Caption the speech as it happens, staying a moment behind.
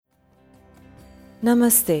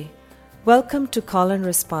Namaste. Welcome to Call and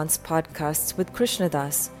Response podcasts with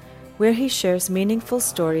Krishnadas, where he shares meaningful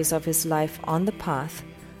stories of his life on the path,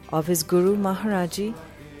 of his Guru Maharaji,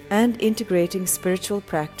 and integrating spiritual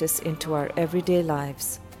practice into our everyday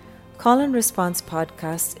lives. Call and Response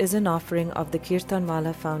podcast is an offering of the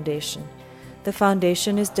Kirtanwala Foundation. The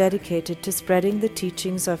foundation is dedicated to spreading the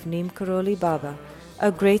teachings of Neem Karoli Baba,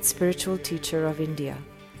 a great spiritual teacher of India.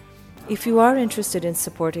 If you are interested in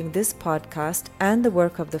supporting this podcast and the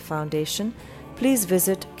work of the foundation, please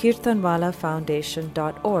visit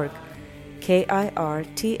kirtanwalafoundation.org,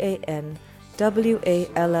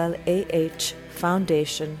 KIRTANWALLAH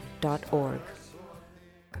foundation.org.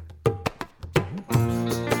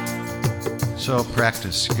 So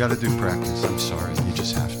practice. You got to do practice. I'm sorry. You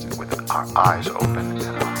just have to. With our eyes open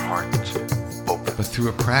and our hearts open. But through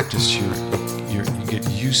a practice, you get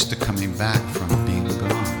used to coming back from being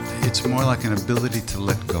gone. It's more like an ability to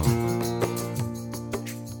let go.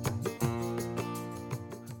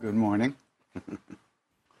 Good morning.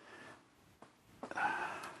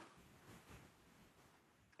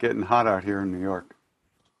 Getting hot out here in New York.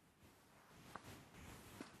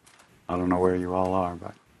 I don't know where you all are,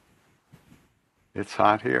 but it's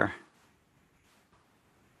hot here.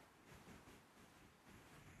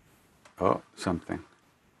 Oh, something.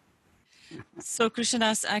 So,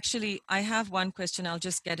 Krishnadas, actually, I have one question. I'll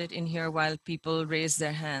just get it in here while people raise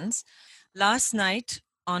their hands. Last night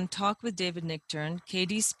on Talk with David Nichtern,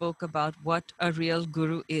 Katie spoke about what a real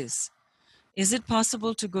guru is. Is it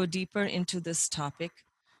possible to go deeper into this topic,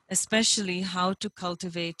 especially how to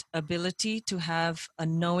cultivate ability to have a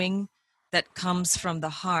knowing that comes from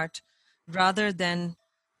the heart rather than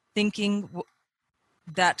thinking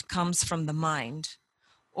that comes from the mind?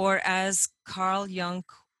 Or as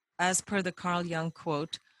per the Carl Jung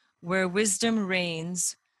quote, where wisdom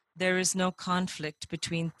reigns, there is no conflict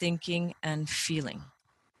between thinking and feeling.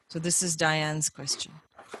 So this is Diane's question.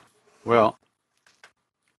 Well,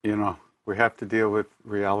 we have to deal with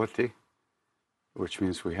reality, which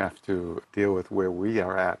means we have to deal with where we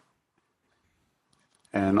are at.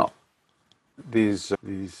 And these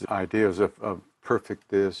ideas of perfect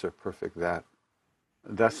this or perfect that,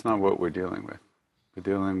 that's not what we're dealing with. We're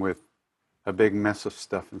dealing with a big mess of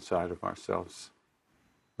stuff inside of ourselves.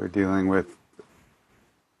 We're dealing with,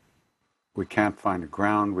 we can't find a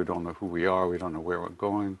ground, we don't know who we are, we don't know where we're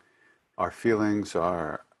going. Our feelings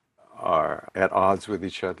are at odds with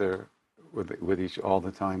each other, with each all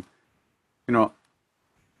the time.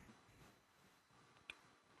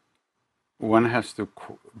 One has to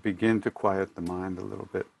begin to quiet the mind a little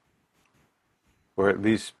bit, or at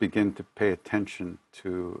least begin to pay attention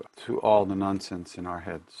to all the nonsense in our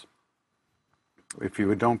heads. If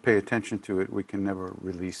you don't pay attention to it, we can never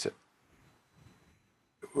release it.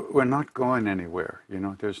 We're not going anywhere,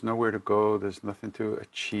 there's nowhere to go, there's nothing to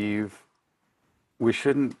achieve. We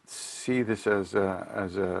shouldn't see this as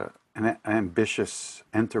an ambitious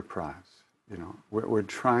enterprise, We're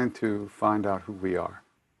trying to find out who we are.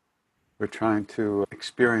 We're trying to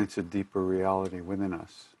experience a deeper reality within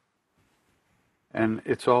us. And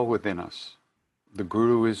it's all within us. The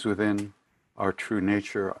Guru is within, our true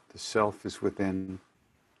nature, the self is within.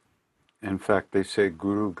 In fact, they say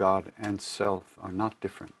Guru, God, and self are not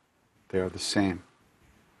different. They are the same.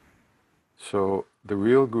 So the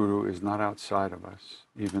real Guru is not outside of us,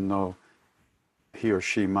 even though he or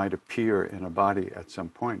she might appear in a body at some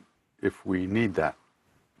point, if we need that,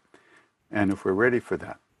 and if we're ready for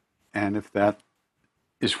that, and if that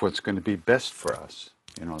is what's going to be best for us.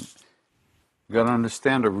 You got to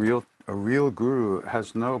understand, a real guru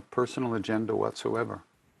has no personal agenda whatsoever.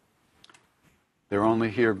 They're only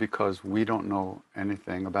here because we don't know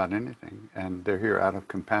anything about anything, and they're here out of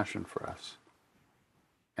compassion for us.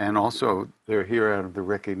 And also, they're here out of the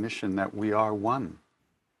recognition that we are one.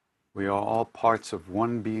 We are all parts of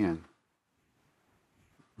one being,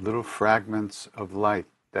 little fragments of light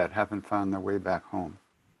that haven't found their way back home.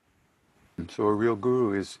 And so a real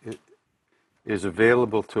guru is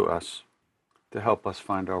available to us to help us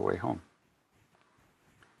find our way home.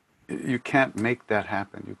 You can't make that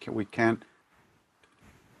happen.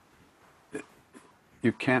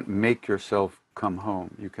 You can't make yourself come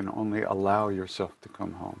home. You can only allow yourself to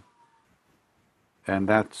come home. And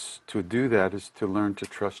to do that is to learn to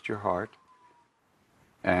trust your heart.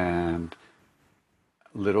 And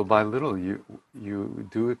little by little, you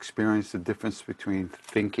do experience the difference between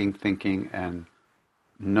thinking and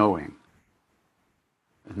knowing.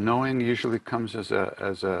 Knowing usually comes as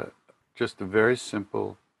just a very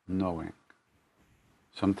simple knowing.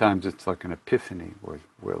 Sometimes it's like an epiphany, where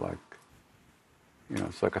like,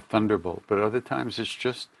 it's like a thunderbolt. But other times it's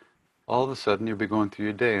just all of a sudden you'll be going through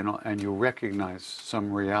your day and you'll recognize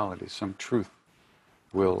some reality, some truth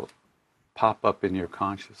will pop up in your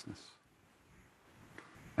consciousness.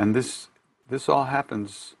 And this all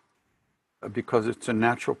happens because it's a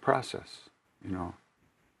natural process, you know.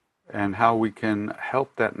 And how we can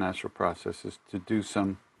help that natural process is to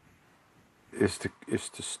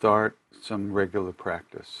start some regular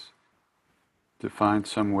practice, to find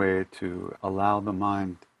some way to allow the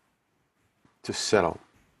mind to settle,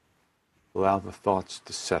 allow the thoughts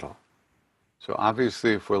to settle. So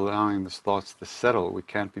obviously, if we're allowing the thoughts to settle, we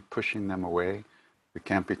can't be pushing them away. We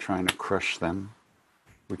can't be trying to crush them.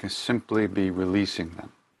 We can simply be releasing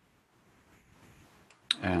them.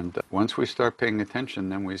 And once we start paying attention,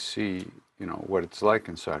 then we see, you know, what it's like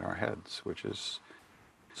inside our heads, which is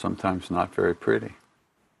sometimes not very pretty.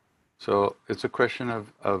 So it's a question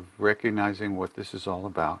of recognizing what this is all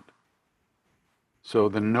about. So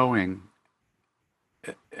the knowing,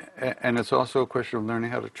 and it's also a question of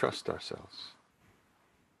learning how to trust ourselves.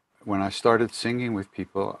 When I started singing with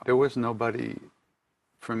people, there was nobody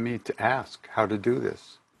for me to ask how to do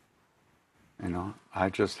this. You know, I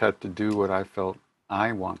just had to do what I felt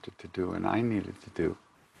I wanted to do and I needed to do.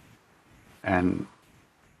 And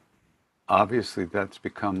obviously that's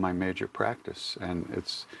become my major practice, and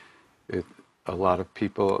a lot of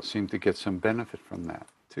people seem to get some benefit from that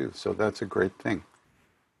too. So that's a great thing.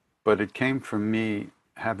 But it came from me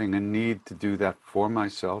having a need to do that for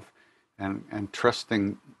myself and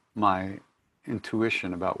trusting my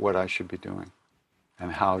intuition about what I should be doing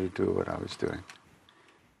and how to do what I was doing.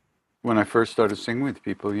 When I first started singing with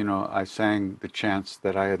people, you know, I sang the chants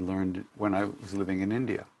that I had learned when I was living in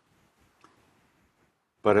India.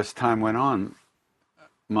 But as time went on,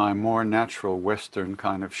 my more natural Western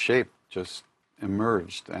kind of shape just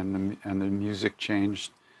emerged, and the music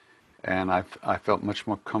changed, and I felt much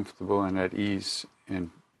more comfortable and at ease in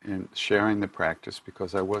sharing the practice,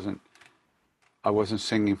 because I wasn't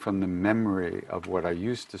singing from the memory of what I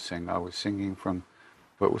used to sing. I was singing from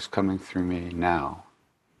what was coming through me now.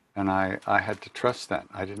 And I had to trust that.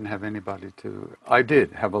 I didn't have anybody to... I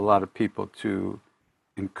did have a lot of people to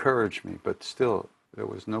encourage me, but still, there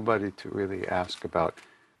was nobody to really ask about,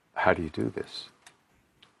 how do you do this?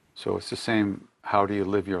 So it's the same, how do you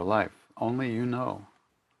live your life? Only you know.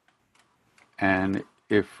 And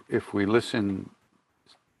if we listen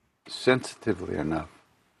sensitively enough,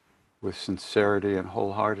 with sincerity and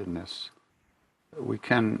wholeheartedness, we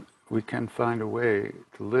can find a way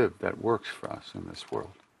to live that works for us in this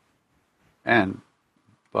world. And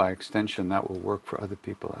by extension, that will work for other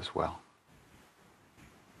people as well.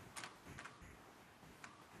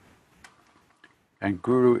 And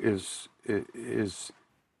guru is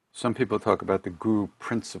some people talk about the guru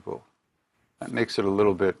principle. That makes it a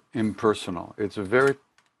little bit impersonal. It's a very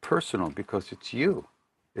personal, because it's you,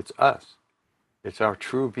 it's us. It's our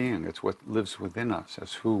true being. It's what lives within us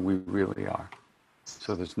as who we really are.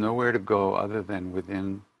 So there's nowhere to go other than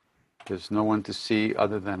within. There's no one to see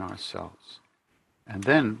other than ourselves. And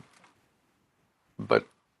then, but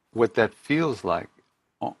what that feels like,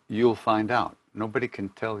 you'll find out. Nobody can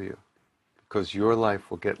tell you, because your life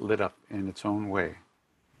will get lit up in its own way.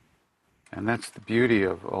 And that's the beauty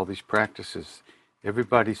of all these practices.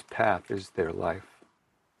 Everybody's path is their life.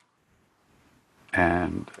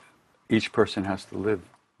 And each person has to live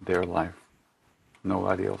their life,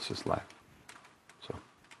 nobody else's life. So.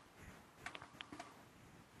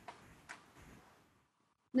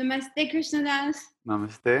 Namaste, Krishnadas.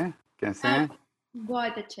 Namaste. कैसे हैं?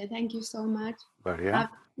 बहुत अच्छे. Thank you so much. बढ़िया.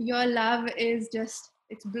 Your love is just,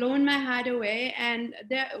 it's blown my heart away. And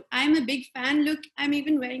I'm a big fan. Look, I'm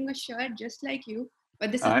even wearing a shirt just like you,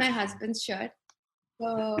 but this is my husband's shirt.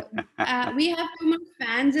 So we have 2 more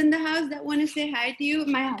fans in the house that want to say hi to you.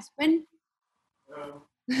 My husband.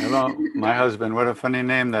 Hello, my husband. What a funny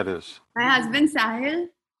name that is. My husband, Sahil.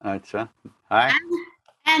 Acha. Hi.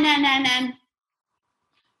 And.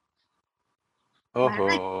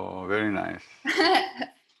 Oh, very nice.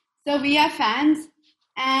 So we are fans,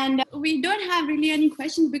 and we don't have really any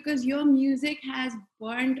questions because your music has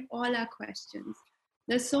burned all our questions.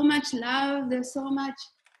 There's so much love, there's so much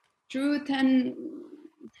truth, and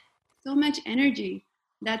so much energy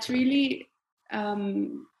that's really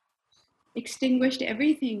extinguished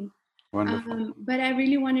everything. Wonderful. But I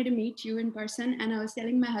really wanted to meet you in person, and I was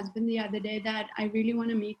telling my husband the other day that I really want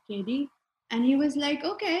to meet Katie. And he was like,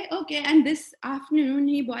 okay. And this afternoon,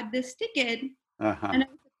 he bought this ticket. Uh-huh. And I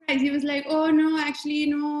was surprised. He was like, oh, no, actually,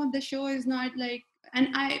 no, the show is not like... And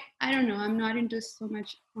I don't know. I'm not into so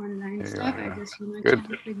much online stuff. I just, chat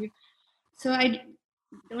with you. So I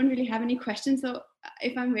don't really have any questions. So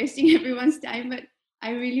if I'm wasting everyone's time, but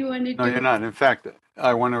I really wanted No, you're to. not. In fact,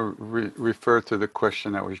 I want to refer to the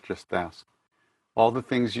question that was just asked. All the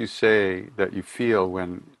things you say that you feel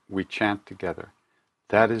when we chant together,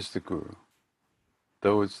 that is the guru.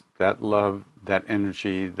 That love, that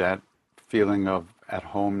energy, that feeling of at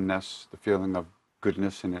homeness, the feeling of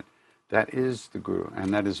goodness in it, that is the guru,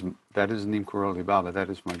 and that is Neem Karoli Baba. That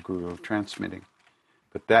is my guru transmitting.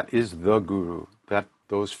 But that is the guru. That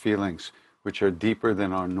those feelings, which are deeper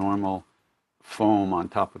than our normal foam on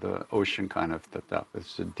top of the ocean kind of stuff.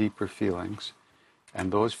 It's the deeper feelings,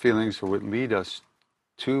 and those feelings are what lead us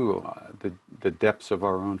to the depths of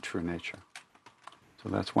our own true nature. So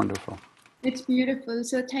that's wonderful. It's beautiful.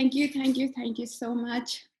 So thank you, thank you, thank you so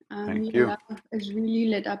much. Thank Your you. love has really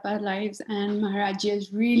lit up our lives, and Maharaji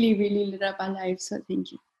has really, really lit up our lives. So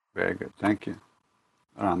thank you. Very good. Thank you.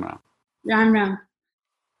 Ram Ram. Ram Ram.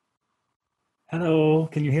 Hello,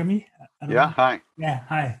 can you hear me? I don't Yeah, know. hi. Yeah,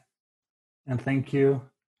 hi. And thank you.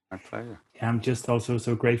 My pleasure. Yeah, I'm just also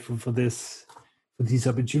so grateful for these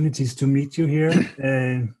opportunities to meet you here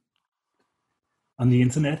on the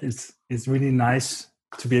internet. It's really nice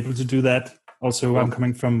to be able to do that. Also, Cool. I'm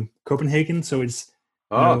coming from Copenhagen, so it's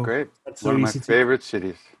Great. not so One of my easy to. favorite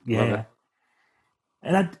cities. Love Yeah, it.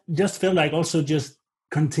 and I just felt like also just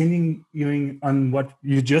continuing on what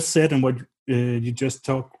you just said and what you just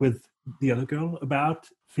talked with the other girl about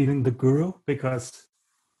feeling the guru, because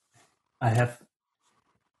I have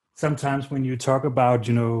sometimes when you talk about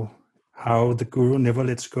how the guru never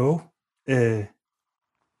lets go,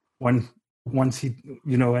 once he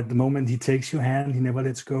at the moment he takes your hand, he never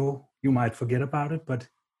lets go. You might forget about it, but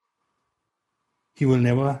he will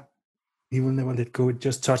never let go. It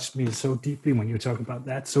just touched me so deeply when you talk about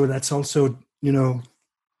that. So that's also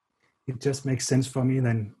it just makes sense for me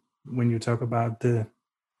then when you talk about that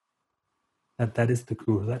is the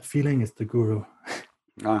guru, that feeling is the guru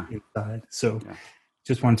inside. So Yeah.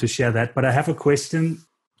 just want to share that. But I have a question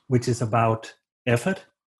which is about effort.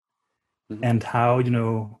 Mhm. And how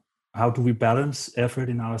do we balance effort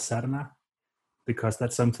in our sadhana, because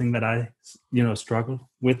that's something that I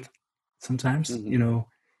struggle with sometimes.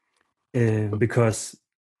 Because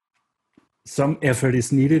some effort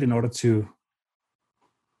is needed in order to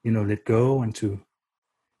let go and to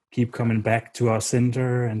keep coming back to our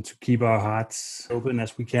center and to keep our hearts open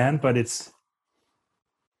as we can, but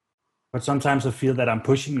sometimes I feel that I'm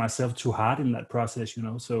pushing myself too hard in that process,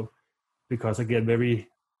 so because I get very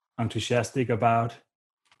enthusiastic about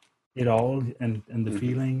it all and the Mhm.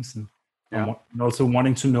 feelings and, Yeah. and also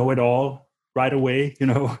wanting to know it all right away,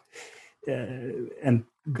 and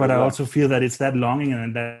Good but I luck. also feel that it's that longing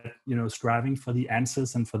and that striving for the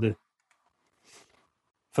answers and for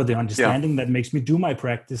the understanding that makes me do my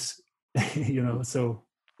practice, so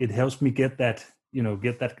it helps me get that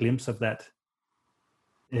glimpse of that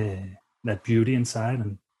beauty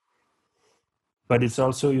inside. But it's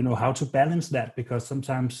also how to balance that, because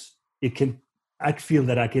sometimes I feel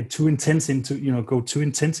that I get too intense into go too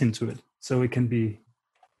intense into it, so it can be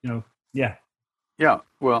yeah.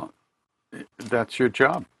 Well, that's your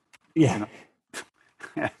job.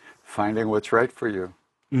 Finding what's right for you.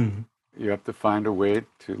 Mm. You have to find a way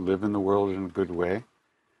to live in the world in a good way.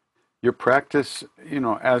 Your practice,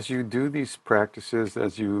 as you do these practices,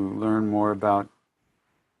 as you learn more about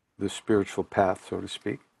the spiritual path, so to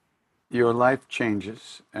speak, your life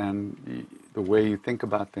changes, and the way you think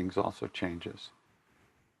about things also changes.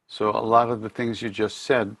 So a lot of the things you just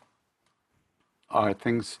said are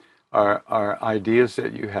ideas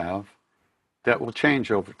that you have that will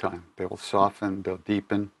change over time. They will soften, they'll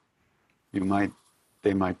deepen.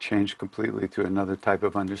 They might change completely to another type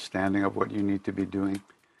of understanding of what you need to be doing.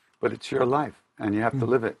 But it's your life, and you have to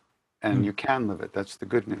live it, and you can live it. That's the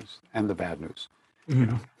good news and the bad news.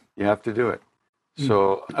 You have to do it.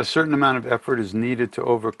 So a certain amount of effort is needed to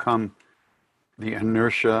overcome the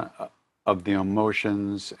inertia of the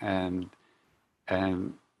emotions and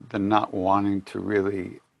the not wanting to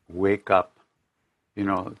really wake up,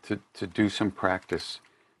 to do some practice.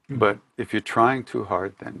 But if you're trying too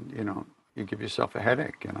hard, then you give yourself a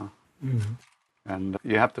headache, and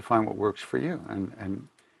you have to find what works for you. And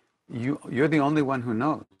you're the only one who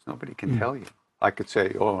knows. Nobody can tell you. I could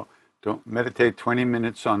say, oh, don't meditate 20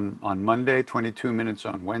 minutes on Monday, 22 minutes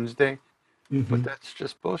on Wednesday. But that's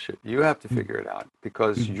just bullshit. You have to figure it out,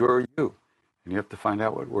 because you're you. And you have to find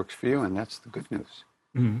out what works for you, and that's the good news.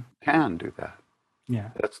 You can do that. Yeah.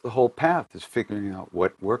 That's the whole path, is figuring out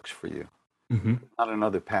what works for you. Not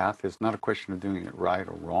another path. It's not a question of doing it right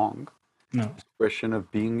or wrong. No. It's a question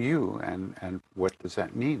of being you, and what does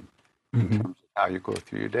that mean in terms of how you go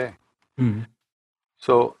through your day.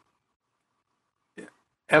 So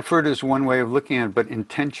effort is one way of looking at it, but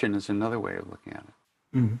intention is another way of looking at it.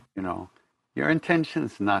 Mm. You know, your intention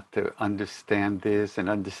is not to understand this and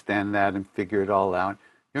understand that and figure it all out.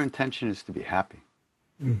 Your intention is to be happy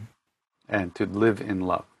Mm. and to live in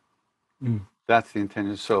love. Mm. That's the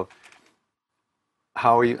intention. So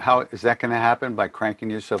how is that going to happen by cranking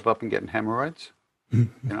yourself up and getting hemorrhoids? You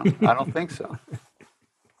know, I don't think so.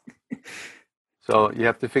 So you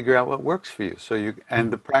have to figure out what works for you.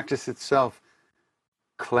 And the practice itself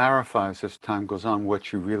clarifies as time goes on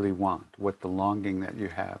what you really want, what the longing that you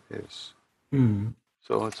have is. Mm.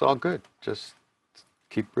 So it's all good. Just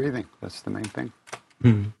keep breathing. That's the main thing.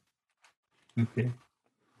 Mm. Okay.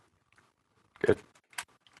 Good.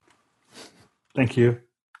 Thank you.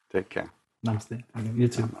 Take care. Namaste. You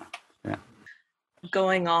too. Yeah.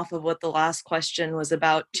 Going off of what the last question was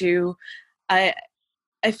about too, I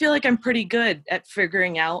feel like I'm pretty good at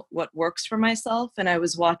figuring out what works for myself. And I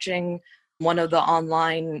was watching one of the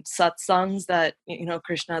online satsangs that,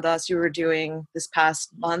 Krishna Das, you were doing this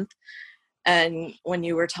past month. And when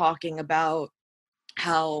you were talking about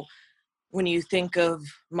how when you think of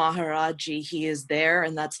Maharaji, he is there,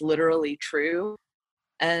 and that's literally true.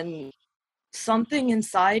 And something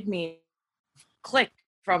inside me clicked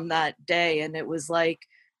from that day. And it was like,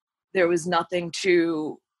 there was nothing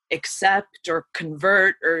to accept or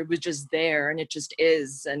convert, or it was just there, and it just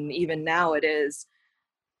is. And even now it is.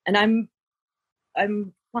 And I'm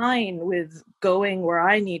fine with going where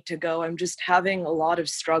I need to go. I'm just having a lot of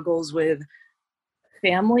struggles with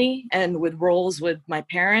family and with roles with my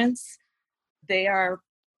parents.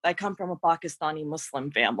 I come from a Pakistani Muslim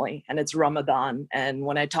family, and it's Ramadan. And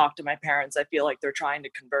when I talk to my parents, I feel like they're trying to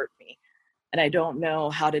convert me. And I don't know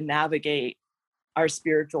how to navigate our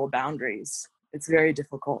spiritual boundaries. It's very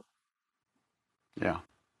difficult. Yeah.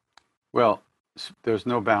 Well, there's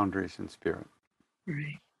no boundaries in spirit.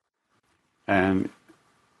 Right. And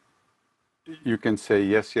you can say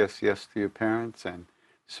yes, yes, yes to your parents and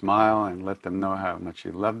smile and let them know how much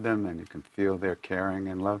you love them, and you can feel their caring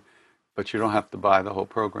and love, but you don't have to buy the whole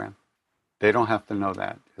program. They don't have to know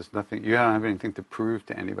that. There's nothing, you don't have anything to prove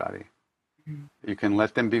to anybody. Mm-hmm. You can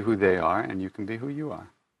let them be who they are, and you can be who you are.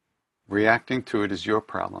 Reacting to it is your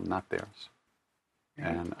problem, not theirs. Mm-hmm.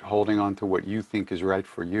 And holding on to what you think is right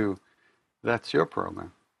for you, that's your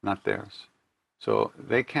program, not theirs. So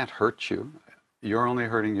they can't hurt you. You're only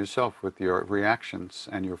hurting yourself with your reactions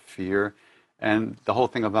and your fear. And the whole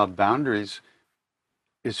thing about boundaries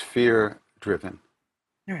is fear driven.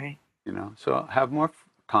 All right. You know, so have more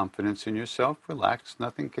confidence in yourself, relax,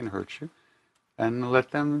 nothing can hurt you. And let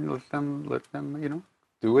them, you know,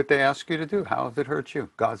 do what they ask you to do. How has it hurt you?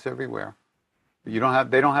 God's everywhere. They don't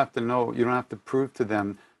have to know, you don't have to prove to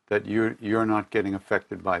them that you're not getting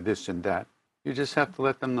affected by this and that. You just have to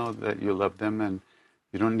let them know that you love them, and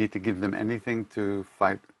you don't need to give them anything to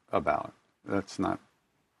fight about. That's not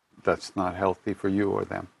healthy for you or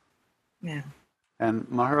them. Yeah. And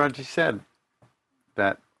Maharaji said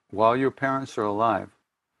that while your parents are alive,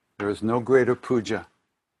 there is no greater puja,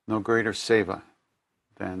 no greater seva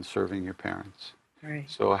than serving your parents. Right.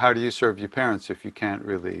 So how do you serve your parents if you can't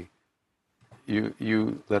really,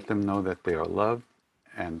 you let them know that they are loved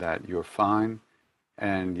and that you're fine,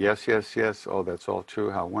 and yes, yes, yes, oh, that's all true,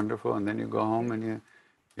 how wonderful, and then you go home and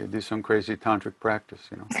you do some crazy tantric practice,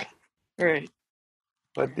 you know. Right.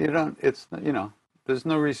 But you don't, it's, you know, there's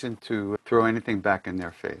no reason to throw anything back in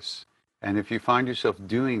their face. And if you find yourself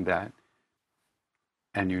doing that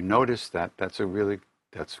and you notice that, that's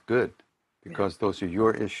good, because those are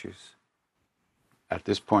your issues at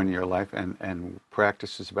this point in your life, and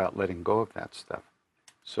practice is about letting go of that stuff.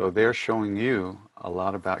 So they're showing you a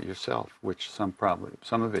lot about yourself, which some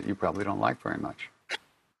of it you probably don't like very much,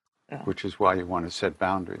 which is why you want to set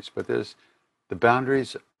boundaries. But there's the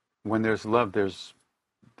boundaries, when there's love, there's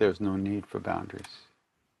no need for boundaries.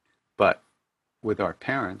 But with our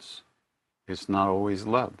parents, it's not always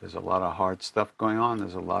love. There's a lot of hard stuff going on.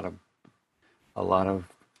 There's a lot of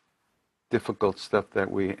difficult stuff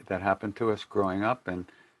that happened to us growing up, and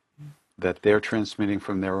that they're transmitting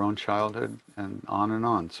from their own childhood, and on and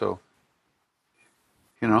on. So,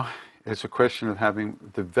 you know, it's a question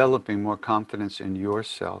of developing more confidence in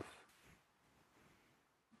yourself.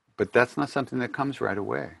 But that's not something that comes right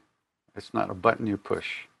away. It's not a button you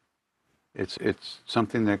push. It's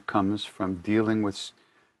something that comes from dealing with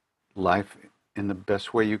life in the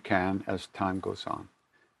best way you can as time goes on.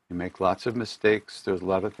 You make lots of mistakes. There's a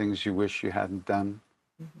lot of things you wish you hadn't done.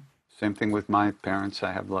 Mm-hmm. Same thing with my parents.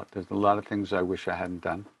 There's a lot of things I wish I hadn't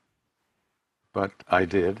done, but I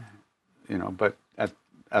did, you know. But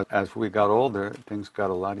as we got older, things got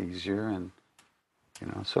a lot easier, and you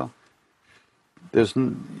know, so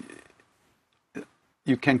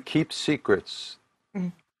you can keep secrets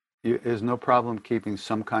there's no problem keeping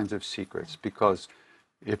some kinds of secrets, because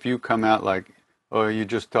if you come out like, oh, you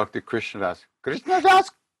just talk to Krishnadas,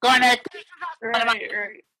 Krishnadas, connect.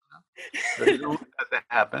 Right. So you don't want that to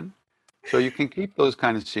happen. So you can keep those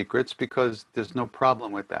kind of secrets because there's no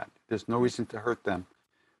problem with that. There's no reason to hurt them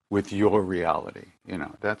with your reality. You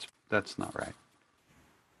know, that's not right.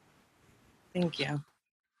 Thank you.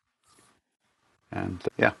 And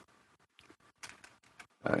yeah,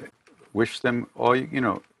 I wish them all. You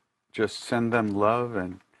know, just send them love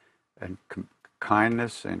and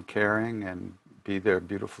kindness and caring, and be their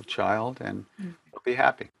beautiful child, and they'll be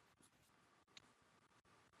happy.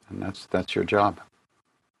 And that's your job.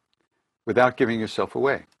 Without giving yourself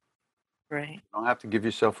away. Right. You don't have to give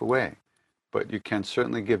yourself away, but you can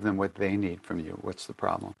certainly give them what they need from you. What's the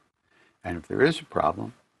problem? And if there is a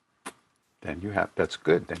problem, then that's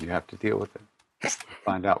good. Then you have to deal with it.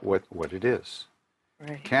 Find out what it is.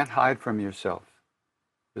 Right. You can't hide from yourself.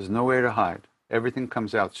 There's no way to hide. Everything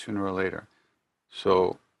comes out sooner or later.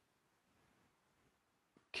 So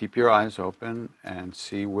keep your eyes open and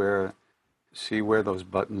see where those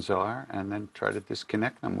buttons are, and then try to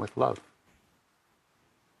disconnect them with love.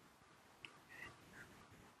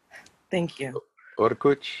 Thank you. और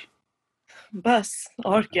कुछ? Bus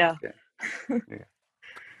और क्या? Okay. Yeah.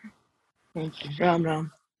 Thank you. Ram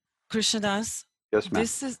Ram. Krishnadas, Yes, ma'am.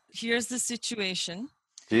 here's the situation.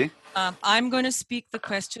 Ji? I'm going to speak the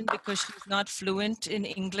question because she's not fluent in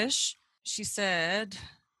English. She said,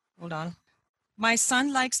 hold on. My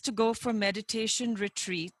son likes to go for meditation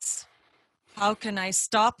retreats. How can I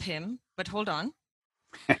stop him? But hold on.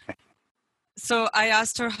 So I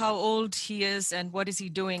asked her how old he is and what is he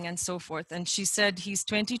doing and so forth. And she said he's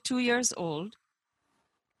 22 years old.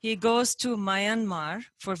 He goes to Myanmar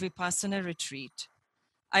for Vipassana retreat.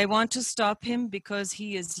 I want to stop him because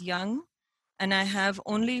he is young and I have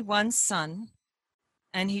only one son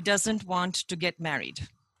and he doesn't want to get married.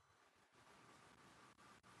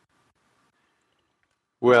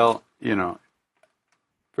 Well, you know,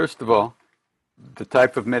 first of all, the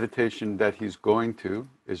type of meditation that he's going to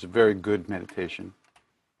is a very good meditation.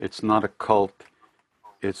 It's not a cult.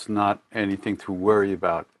 It's not anything to worry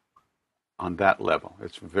about on that level.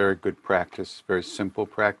 It's very good practice, very simple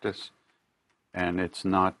practice, and it's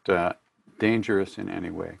not dangerous in any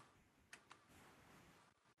way.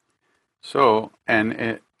 So,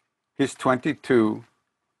 he's 22.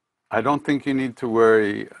 I don't think you need to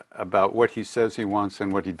worry about what he says he wants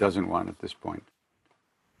and what he doesn't want at this point.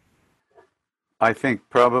 I think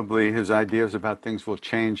probably his ideas about things will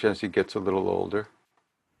change as he gets a little older.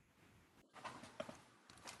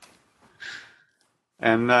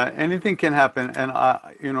 And anything can happen. And,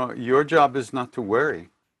 you know, your job is not to worry.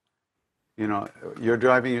 You know, you're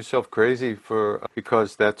driving yourself crazy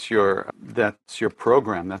because that's your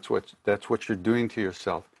program. That's what you're doing to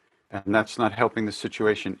yourself. And that's not helping the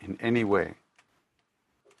situation in any way.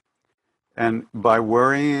 And by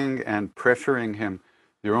worrying and pressuring him,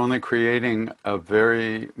 you're only creating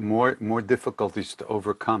more difficulties to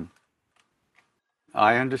overcome.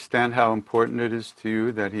 I understand how important it is to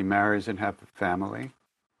you that he marries and have a family,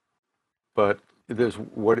 but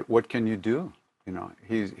what can you do? You know,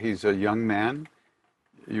 he's a young man.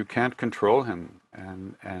 You can't control him,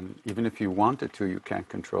 and even if you wanted to, you can't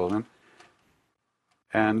control him.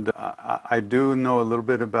 And I do know a little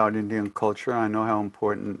bit about Indian culture. I know how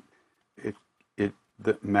important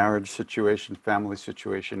the marriage situation, family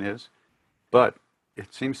situation is. But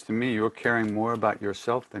it seems to me you're caring more about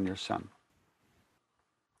yourself than your son.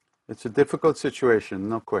 It's a difficult situation,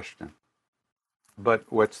 no question. But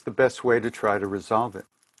what's the best way to try to resolve it?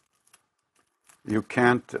 You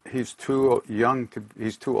can't, he's too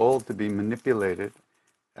old to be manipulated,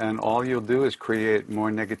 and all you'll do is create more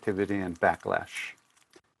negativity and backlash.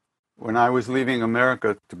 When I was leaving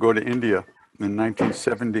America to go to India in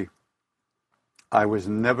 1970, I was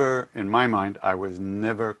never, in my mind, I was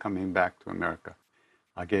never coming back to America.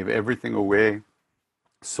 I gave everything away,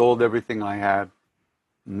 sold everything I had,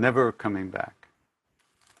 never coming back.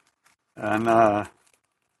 And,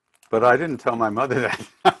 but I didn't tell my mother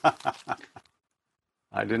that.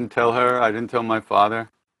 I didn't tell her, I didn't tell my father.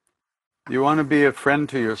 You want to be a friend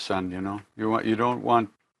to your son, you know. You don't want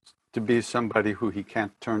to be somebody who he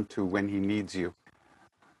can't turn to when he needs you.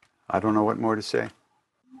 I don't know what more to say.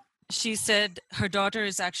 She said her daughter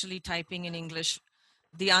is actually typing in English.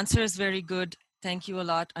 The answer is very good. Thank you a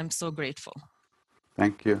lot. I'm so grateful.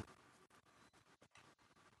 Thank you.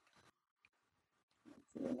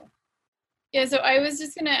 Yeah, so I was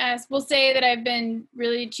just going to ask, we'll say that I've been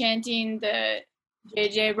really chanting the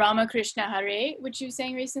JJ Ramakrishna Hare, which you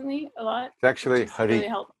sang recently a lot. It's actually Hari, really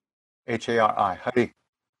helpful. Hari, Hari.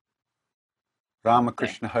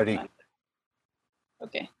 Ramakrishna Hari.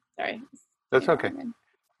 Okay, sorry. That's okay.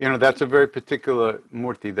 You know, that's a very particular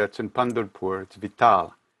murti that's in Pandharpur. It's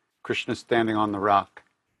Vital. Krishna standing on the rock.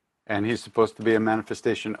 And he's supposed to be a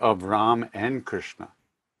manifestation of Ram and Krishna.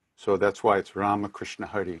 So that's why it's Ramakrishna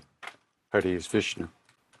Hari. Hari is Vishnu,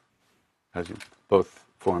 as in both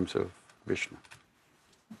forms of Vishnu.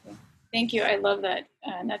 Okay. Thank you. I love that.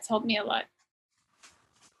 And that's helped me a lot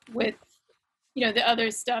with, the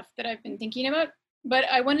other stuff that I've been thinking about. But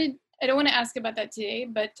I don't want to ask about that today,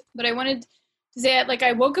 but I wanted to say, like,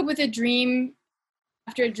 I woke up with a dream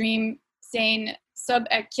after a dream saying sub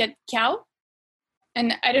ek kyat cow.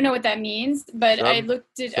 And I don't know what that means, but I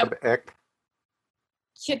looked it up. Ek.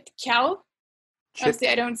 Kyat cow. Obviously,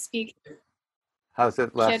 I don't speak. How's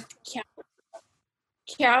it last? Kyat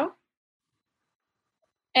cow.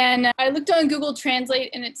 And I looked on Google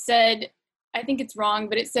Translate and it said, I think it's wrong,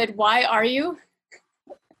 but it said, "Why are you?"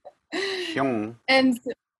 And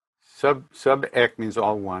sub ek means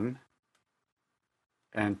all one,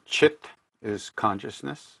 and chit is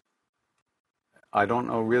consciousness. I don't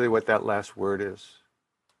know really what that last word is,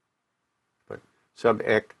 but sub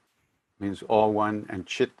ek means all one, and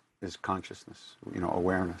chit is consciousness.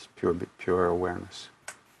 Awareness, pure awareness.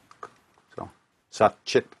 So sat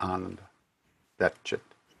chit ananda, that chit.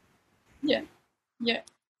 Yeah.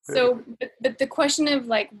 So, but the question of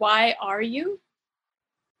like, why are you?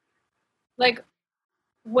 Like,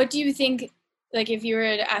 what do you think, like, if you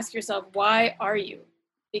were to ask yourself, why are you?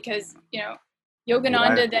 Because,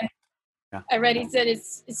 Yogananda then, I read, he said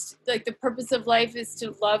it's like the purpose of life is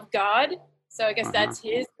to love God. So I guess that's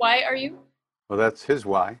his, why are you? Well, that's his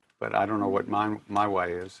why, but I don't know what my why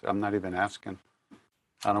is. I'm not even asking.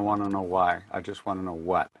 I don't want to know why. I just want to know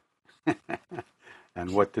what.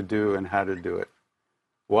 And what to do and how to do it.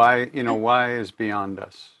 Why is beyond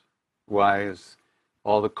us. Why is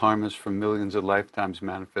all the karmas from millions of lifetimes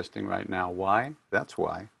manifesting right now? Why? That's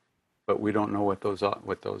why. But we don't know what those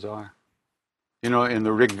are. In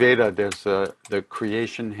the Rig Veda, there's the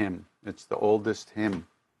creation hymn. It's the oldest hymn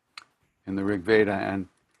in the Rig Veda, and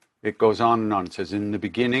it goes on and on. It says, in the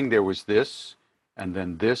beginning there was this, and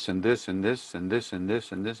then this, and this, and this, and this, and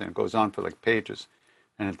this, and this, and it goes on for like pages.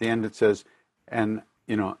 And at the end it says, and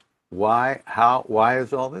why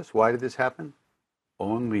is all this? Why did this happen?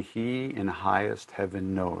 Only he in highest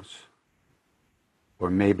heaven knows. Or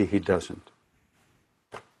maybe he doesn't.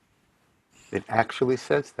 It actually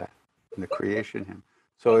says that in the creation hymn.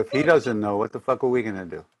 So if he doesn't know, what the fuck are we going to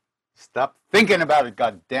do? Stop thinking about it,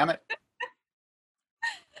 God damn it.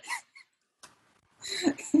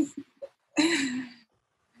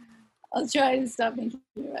 I'll try to stop thinking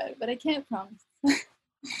about it, but I can't promise.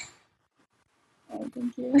 Oh,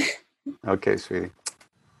 thank you. Okay, sweetie.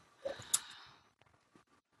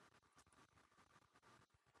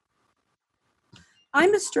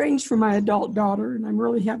 I'm estranged from my adult daughter, and I'm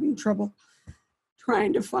really having trouble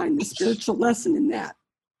trying to find the spiritual lesson in that.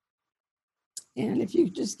 And if you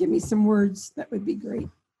could just give me some words, that would be great.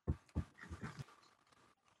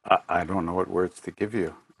 I don't know what words to give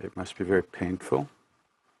you. It must be very painful.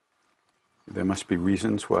 There must be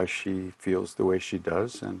reasons why she feels the way she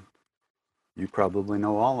does, and you probably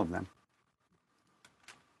know all of them.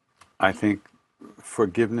 I think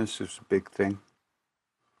forgiveness is a big thing.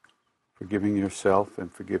 Forgiving yourself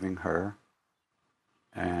and forgiving her,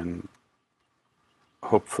 and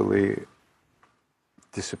hopefully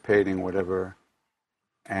dissipating whatever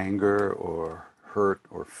anger or hurt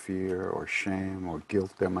or fear or shame or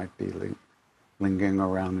guilt there might be lingering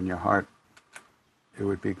around in your heart. It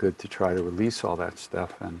would be good to try to release all that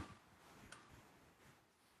stuff and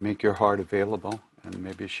make your heart available, and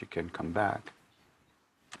maybe she can come back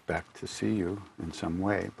to see you in some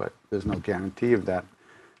way, but there's no guarantee of that.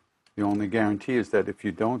 The only guarantee is that if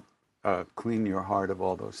you don't clean your heart of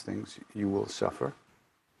all those things, you will suffer.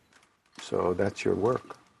 So that's your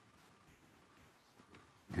work.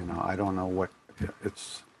 I don't know what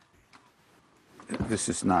it's. This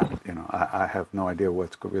is not, I have no idea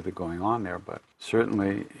what's really going on there, but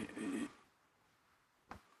certainly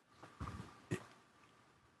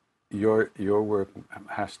your work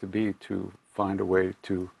has to be to find a way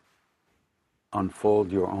to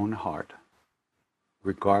unfold your own heart,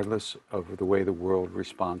 regardless of the way the world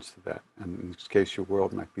responds to that. And in this case, your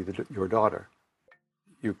world might be your daughter.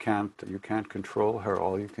 You can't control her.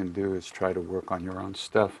 All you can do is try to work on your own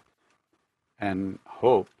stuff and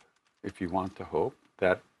hope, if you want to hope,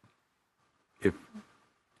 that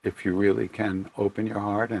if you really can open your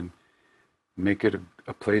heart and make it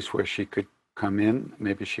a place where she could come in,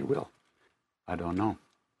 maybe she will. I don't know.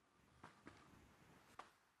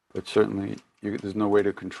 But certainly, there's no way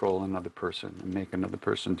to control another person and make another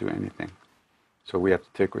person do anything. So we have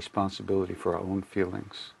to take responsibility for our own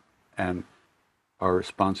feelings and our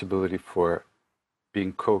responsibility for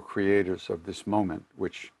being co-creators of this moment,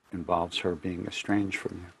 which involves her being estranged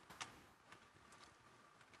from you.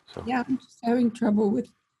 So Yeah, I'm just having trouble with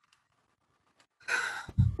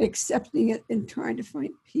accepting it and trying to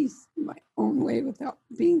find peace in my own way without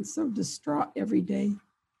being so distraught every day.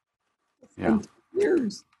 It's yeah, been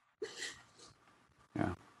years.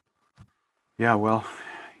 yeah. Well,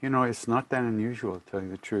 you know, it's not that unusual, to tell you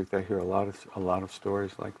the truth. I hear a lot of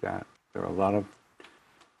stories like that. There are a lot of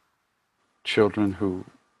children who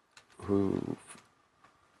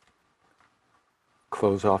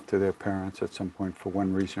close off to their parents at some point for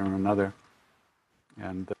one reason or another,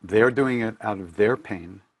 and they're doing it out of their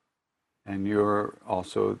pain, and you're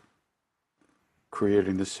also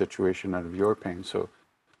creating this situation out of your pain. So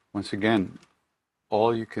once again,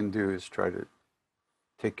 all you can do is try to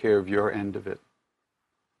take care of your end of it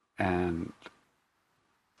and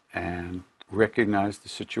recognize the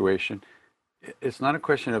situation. It's not a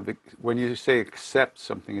question of, when you say accept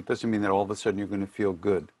something, it doesn't mean that all of a sudden you're going to feel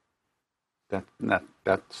good. That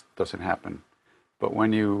doesn't happen. But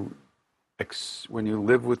when you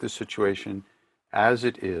live with the situation as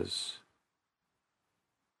it is,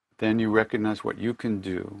 then you recognize what you can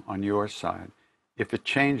do on your side. If it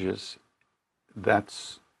changes, that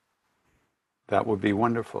would be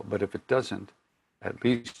wonderful. But if it doesn't, at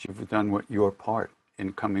least you've done your part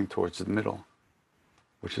in coming towards the middle,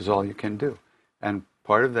 which is all you can do. And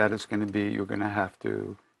part of that is going to be, you're going to have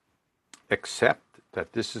to accept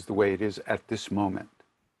that this is the way it is at this moment.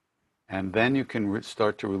 And then you can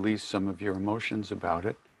start to release some of your emotions about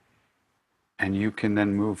it. And you can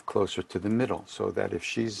then move closer to the middle, so that if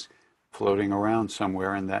she's floating around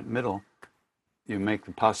somewhere in that middle, you make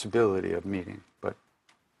the possibility of meeting. But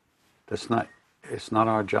it's not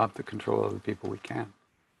our job to control other people. We can.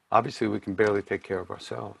 Obviously, we can barely take care of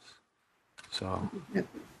ourselves. So,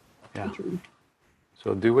 yeah.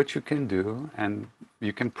 So do what you can do, and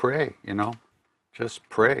you can pray, you know. Just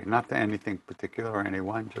pray, not to anything particular or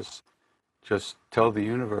anyone. Just tell the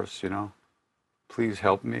universe, you know, please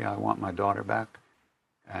help me. I want my daughter back,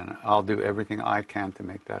 and I'll do everything I can to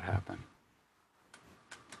make that happen.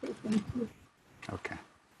 Okay.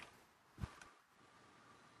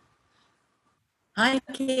 Hi,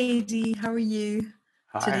 Katie. How are you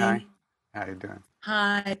today? Hi. How you doing?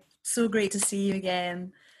 Hi. So great to see you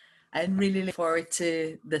again. I'm really looking forward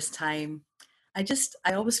to this time. I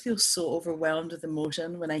always feel so overwhelmed with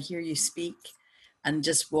emotion when I hear you speak, and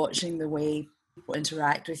just watching the way people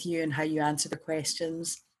interact with you and how you answer the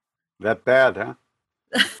questions. That bad, huh?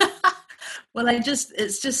 Well,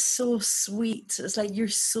 it's just so sweet. It's like, you're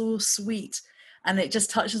so sweet, and it just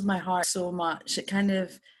touches my heart so much.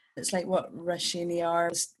 It's like what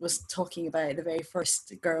Rashiniar was talking about, the very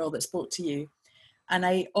first girl that spoke to you. And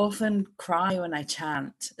I often cry when I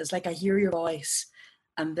chant. It's like I hear your voice,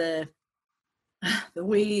 and the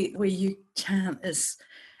way you chant is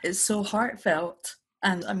so heartfelt,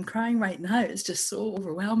 and I'm crying right now. It's just so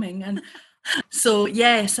overwhelming. And so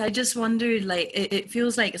yes, I just wondered, like, it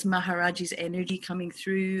feels like it's Maharaji's energy coming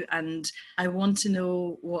through, and I want to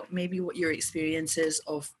know what your experience is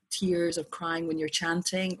of tears, of crying when you're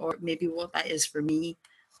chanting, or maybe what that is for me.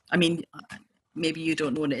 I mean, maybe you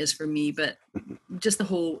don't know what it is for me, but just the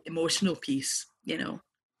whole emotional piece, you know.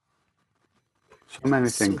 So many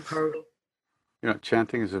things. So powerful. You know,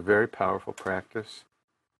 chanting is a very powerful practice.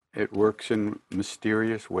 It works in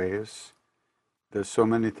mysterious ways. There's so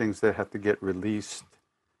many things that have to get released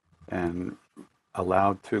and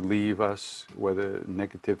allowed to leave us, whether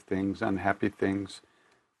negative things, unhappy things,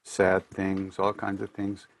 sad things, all kinds of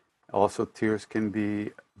things. Also, tears can be,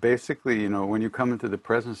 basically, you know, when you come into the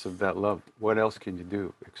presence of that love, what else can you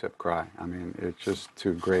do except cry? I mean, it's just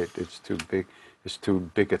too great. It's too big. It's too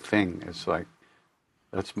big a thing. It's like,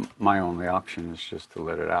 that's my only option, is just to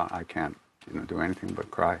let it out. I can't, you know, do anything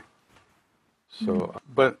but cry. So,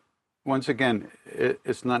 but once again,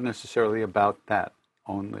 it's not necessarily about that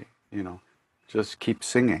only, you know. Just keep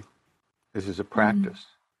singing. This is a practice.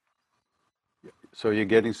 So you're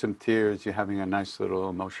getting some tears, you're having a nice little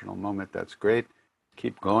emotional moment, that's great.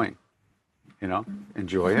 Keep going, you know,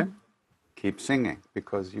 enjoy it. Keep singing,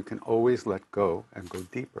 because you can always let go and go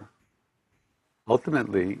deeper.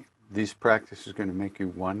 Ultimately, these practices are going to make you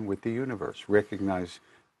one with the universe. Recognize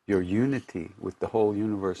your unity with the whole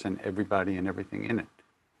universe and everybody and everything in it.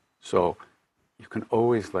 So you can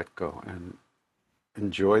always let go and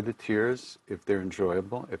enjoy the tears if they're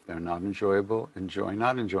enjoyable. If they're not enjoyable, enjoy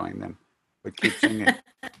not enjoying them. But keep singing.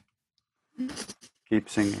 Keep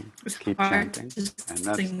singing. It's Keep hard chanting. to And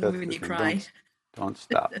that's sing the when you thing. cry. Don't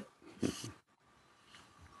stop.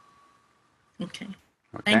 Okay.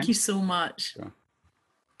 Okay? Thank you so much. Sure.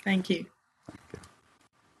 Thank you.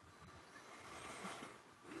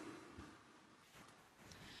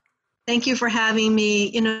 Thank you for having me.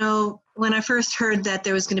 You know, when I first heard that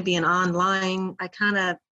there was going to be an online, I kind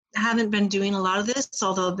of haven't been doing a lot of this,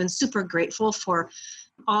 although I've been super grateful for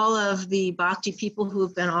all of the Bhakti people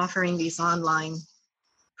who've been offering these online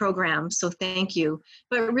programs. So thank you.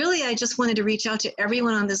 But really, I just wanted to reach out to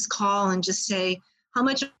everyone on this call and just say how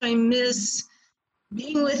much I miss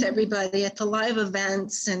being with everybody at the live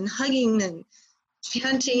events and hugging and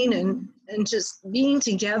chanting and just being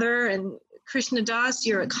together. And Krishna Das,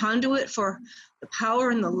 you're a conduit for the power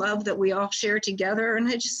and the love that we all share together. And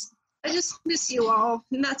I just miss you all,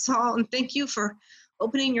 and that's all. And thank you for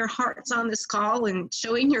opening your hearts on this call and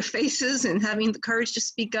showing your faces and having the courage to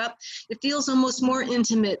speak up. It feels almost more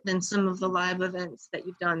intimate than some of the live events that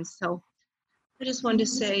you've done. So I just wanted to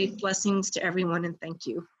say blessings to everyone and thank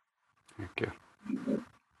you. Thank you.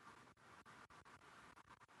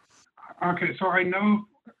 Okay, so I know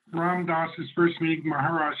Ram Dass's first meeting with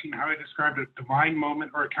Maharaj and how he described a divine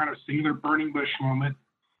moment or a kind of singular burning bush moment.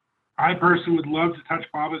 I personally would love to touch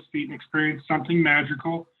Baba's feet and experience something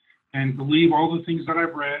magical and believe all the things that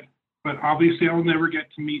I've read, but obviously I'll never get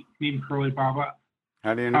to meet Curly Baba.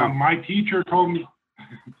 How do you know? My teacher told me,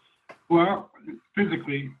 well,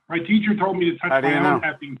 physically, my teacher told me to touch my own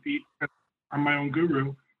effing feet because I'm my own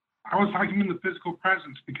guru. I was talking in the physical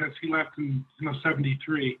presence because he left in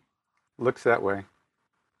 73. Looks that way.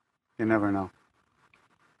 You never know.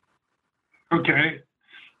 Okay.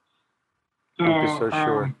 So, Don't be so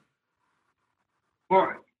sure.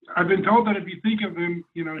 Well, I've been told that if you think of him,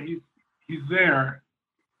 he's there.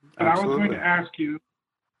 But Absolutely. I was going to ask you,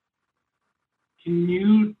 can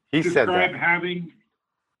you describe having...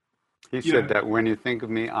 He said that when you think of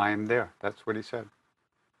me, I am there. That's what he said.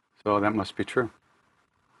 So that must be true.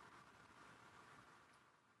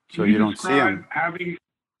 So you don't see him.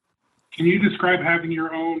 Can you describe having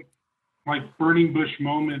your own burning bush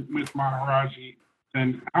moment with Maharaji,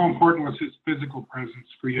 and how important was his physical presence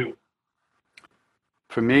for you?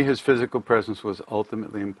 For me, his physical presence was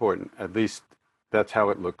ultimately important. At least that's how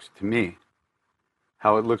it looks to me.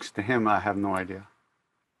 How it looks to him, I have no idea.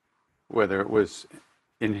 Whether it was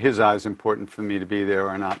in his eyes important for me to be there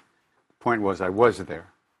or not. The point was I was there.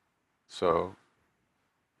 So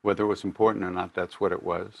whether it was important or not, that's what it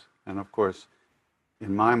was. And of course,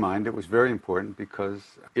 in my mind, it was very important because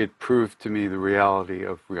it proved to me the reality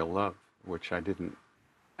of real love, which I didn't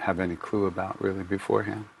have any clue about really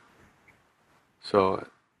beforehand. So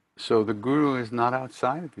the guru is not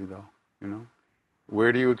outside of you, though.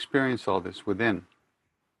 Where do you experience all this? Within.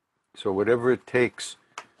 So whatever it takes,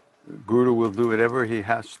 guru will do whatever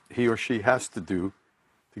he or she has to do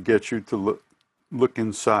to get you to look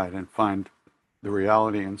inside and find the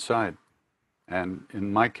reality inside. And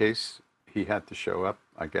in my case, he had to show up,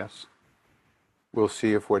 I guess. We'll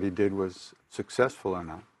see if what he did was successful or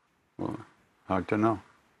not. Well, hard to know.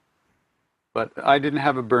 But I didn't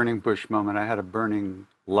have a burning bush moment. I had a burning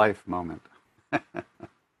life moment.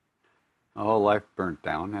 My whole life burnt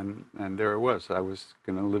down, and there it was. I was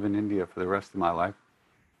going to live in India for the rest of my life.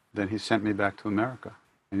 Then he sent me back to America.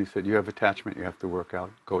 And he said, you have attachment, you have to work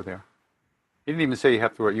out, go there. He didn't even say you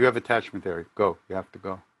have to work, you have attachment there, go, you have to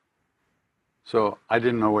go. So I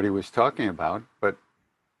didn't know what he was talking about, but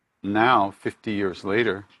now, 50 years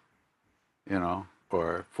later,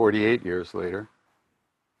 or 48 years later,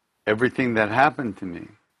 everything that happened to me,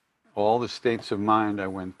 all the states of mind I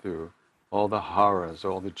went through, all the horrors,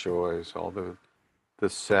 all the joys, all the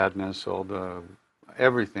sadness, all the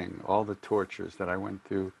everything, all the tortures that I went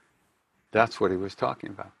through, that's what he was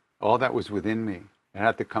talking about. All that was within me. It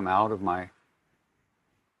had to come out of my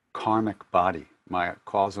karmic body, my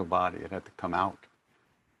causal body. It had to come out.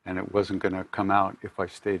 And it wasn't going to come out if I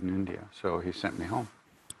stayed in India. So he sent me home.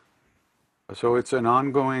 So it's an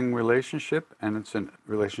ongoing relationship, and it's a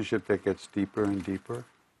relationship that gets deeper and deeper.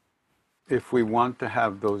 If we want to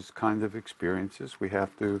have those kinds of experiences, we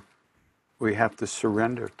have to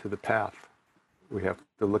surrender to the path. We have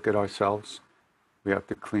to look at ourselves. We have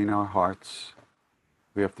to clean our hearts.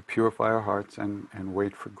 We have to purify our hearts and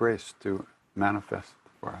wait for grace to manifest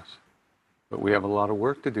for us. But we have a lot of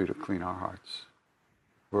work to do to clean our hearts.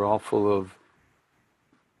 We're all full of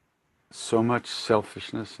so much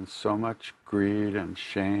selfishness and so much greed and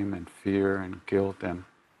shame and fear and guilt and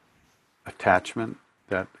attachment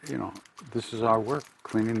that, this is our work,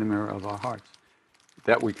 cleaning the mirror of our hearts.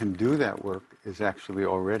 That we can do that work is actually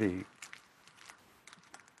already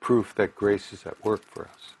proof that grace is at work for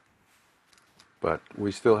us. But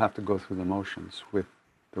we still have to go through the motions with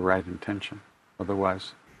the right intention.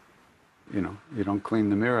 Otherwise, you don't clean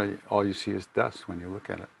the mirror, all you see is dust when you look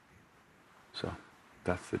at it. So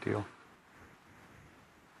that's the deal.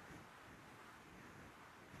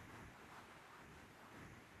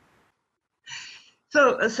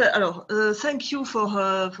 Thank you for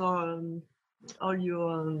all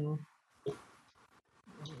your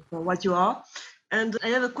for what you are. And I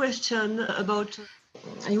have a question about.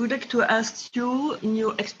 I would like to ask you, in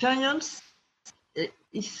your experience,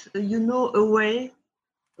 if you know a way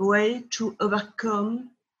to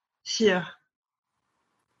overcome fear.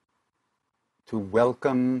 To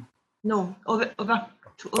welcome. No,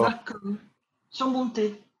 to overcome,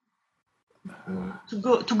 surmonter.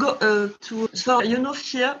 So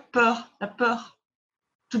fear, peur, la peur,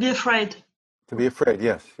 to be afraid. To be afraid,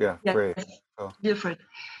 yes, yeah, afraid. To be afraid.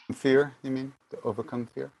 Fear, you mean? To overcome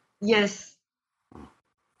fear? Yes.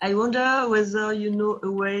 I wonder whether you know a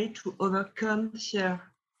way to overcome fear.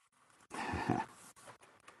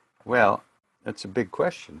 Well, that's a big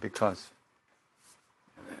question because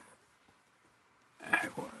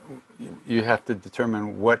you have to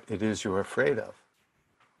determine what it is you're afraid of.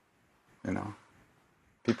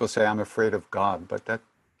 People say, I'm afraid of God, but that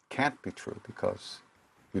can't be true because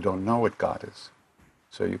you don't know what God is.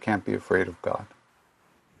 So you can't be afraid of God.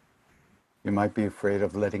 You might be afraid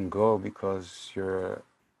of letting go because you're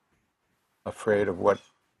afraid of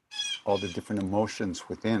all the different emotions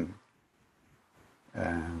within.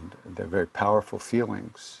 And they're very powerful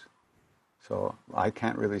feelings. So I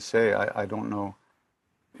can't really say, I don't know.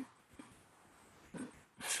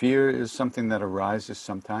 Fear is something that arises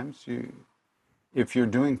sometimes. If you're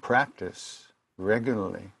doing practice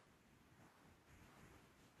regularly,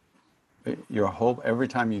 every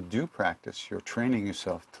time you do practice, you're training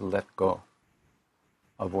yourself to let go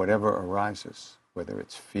of whatever arises, whether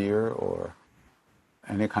it's fear or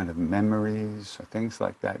any kind of memories or things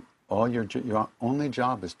like that. Your only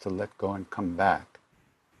job is to let go and come back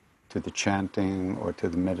to the chanting or to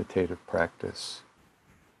the meditative practice.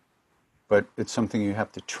 But it's something you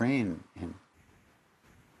have to train in.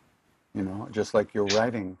 Just like you're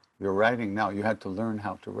writing now, you had to learn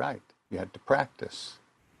how to write. You had to practice.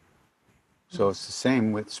 So it's the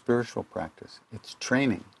same with spiritual practice. It's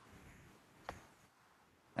training.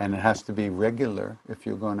 And it has to be regular if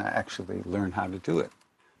you're going to actually learn how to do it.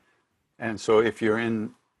 And so if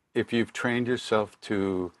you've trained yourself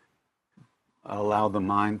to allow the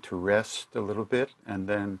mind to rest a little bit, and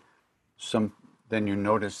then you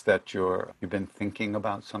notice that you've been thinking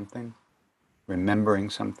about something, remembering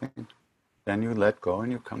something, then you let go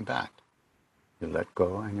and you come back. You let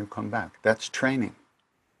go and you come back. That's training.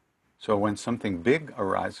 So when something big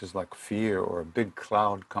arises like fear or a big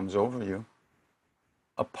cloud comes over you,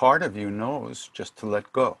 a part of you knows just to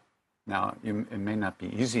let go. Now, it may not be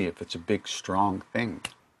easy if it's a big, strong thing,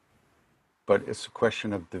 but it's a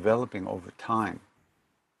question of developing over time.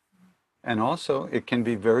 And also, it can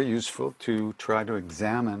be very useful to try to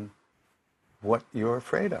examine what you're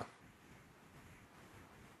afraid of.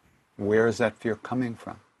 Where is that fear coming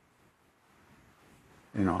from?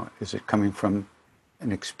 Is it coming from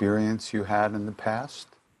an experience you had in the past?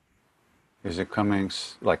 Is it coming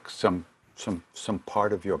like some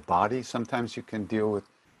part of your body? Sometimes you can deal with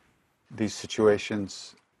these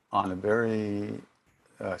situations on a very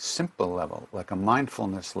simple level, like a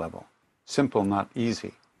mindfulness level. Simple, not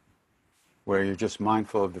easy, where you're just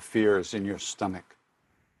mindful of the fears in your stomach.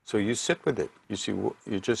 So you sit with it.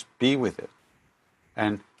 You just be with it.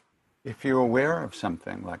 And if you're aware of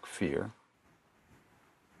something like fear,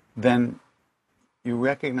 then you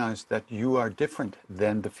recognize that you are different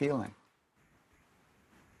than the feeling.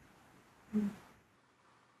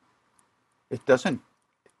 It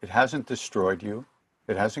hasn't destroyed you.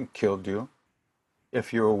 It hasn't killed you.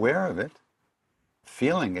 If you're aware of it,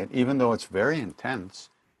 feeling it, even though it's very intense,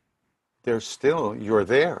 you're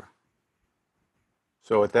there.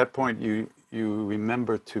 So at that point, you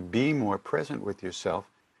remember to be more present with yourself,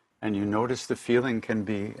 and you notice the feeling can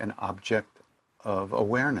be an object of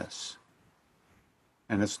awareness.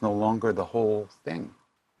 And it's no longer the whole thing.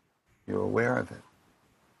 You're aware of it.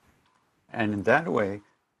 And in that way,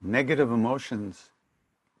 negative emotions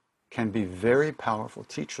can be very powerful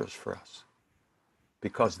teachers for us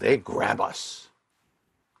because they grab us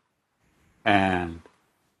and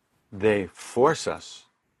they force us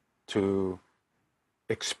to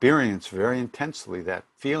experience very intensely that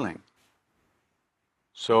feeling.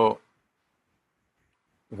 So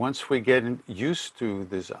once we get used to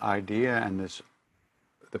this idea and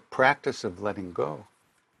the practice of letting go,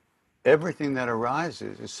 everything that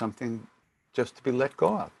arises is something just to be let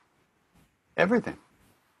go of. Everything.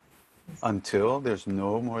 Until there's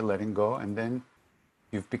no more letting go, and then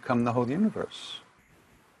you've become the whole universe.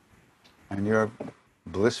 and you're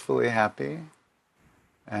blissfully happy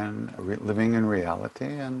and living in reality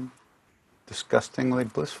and disgustingly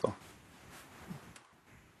blissful.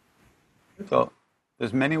 So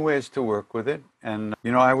there's many ways to work with it. And,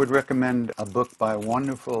 I would recommend a book by a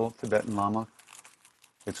wonderful Tibetan Lama.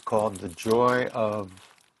 It's called The Joy of...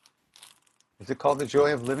 Is it called The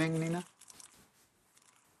Joy of Living, Nina?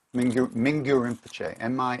 Mingyur Rinpoche.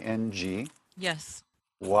 Mingyur. Yes.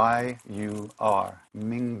 Mingyur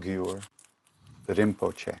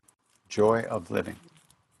Rinpoche. Joy of Living.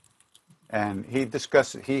 And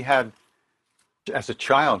he had, as a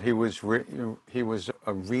child, he was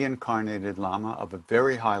a reincarnated Lama of a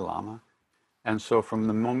very high Lama. And so from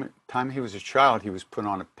the time he was a child, he was put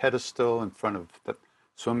on a pedestal in front of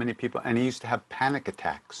so many people. And he used to have panic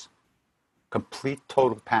attacks, complete,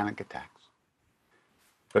 total panic attacks.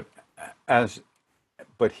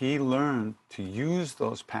 But he learned to use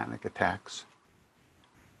those panic attacks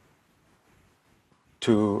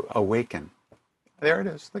to awaken. There it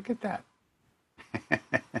is. Look at that.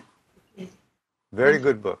 Very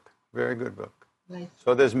good book. Very good book. Nice.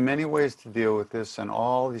 So there's many ways to deal with this, and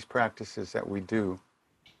all these practices that we do,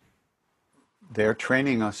 they're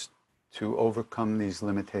training us to overcome these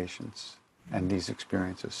limitations and these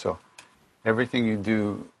experiences. So everything you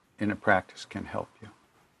do in a practice can help you.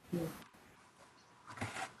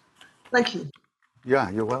 Thank you. Yeah,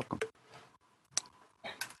 you're welcome.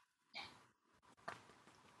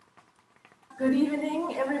 Good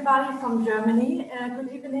evening, everybody from Germany.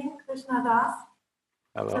 Good evening, Krishna Das.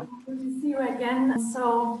 Hello. Good to see you again.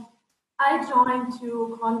 So I joined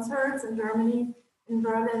 2 concerts in Germany, in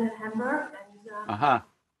Berlin and Hamburg. And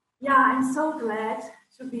yeah, I'm so glad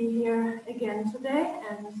to be here again today.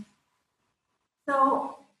 And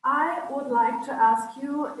so I would like to ask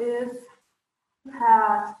you if you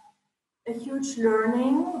had a huge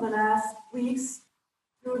learning the last weeks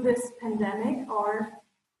through this pandemic, or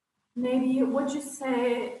maybe would you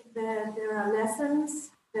say that there are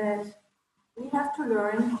lessons that we have to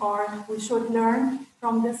learn or we should learn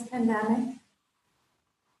from this pandemic?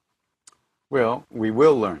 Well, we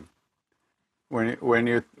will learn. When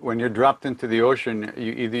you're dropped into the ocean,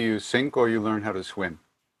 you sink or you learn how to swim.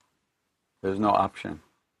 There's no option.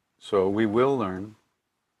 So we will learn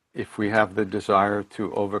if we have the desire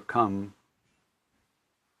to overcome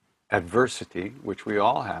adversity, which we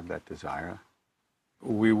all have that desire.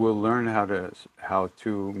 We will learn how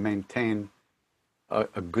to maintain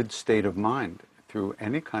a good state of mind through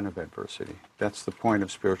any kind of adversity. That's the point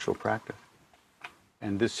of spiritual practice.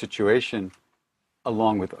 And this situation,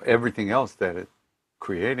 along with everything else that it's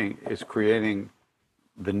creating, is creating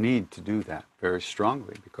the need to do that very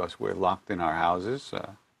strongly, because we're locked in our houses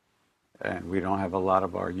and we don't have a lot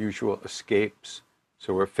of our usual escapes.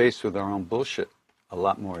 So we're faced with our own bullshit a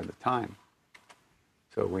lot more of the time.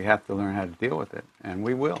 So we have to learn how to deal with it, and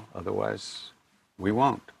we will. Otherwise, we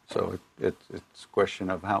won't. So it's a question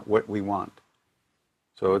of what we want.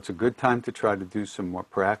 So it's a good time to try to do some more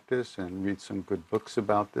practice and read some good books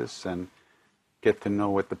about this and get to know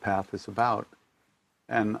what the path is about.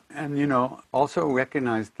 And also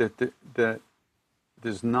recognize that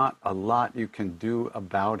there's not a lot you can do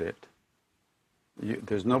about it.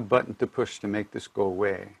 There's no button to push to make this go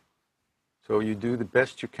away. So you do the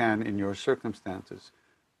best you can in your circumstances.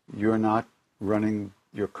 You're not running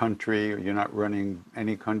your country, or you're not running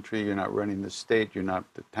any country, you're not running the state, you're not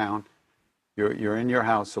the town. You're in your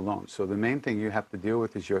house alone. So the main thing you have to deal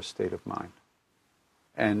with is your state of mind.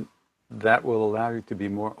 And that will allow you to be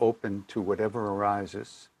more open to whatever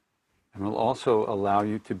arises, and will also allow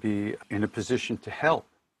you to be in a position to help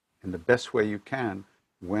in the best way you can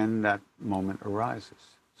when that moment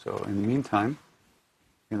arises. So in the meantime,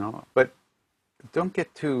 but don't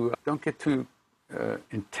get too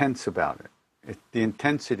intense about it. The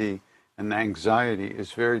intensity and the anxiety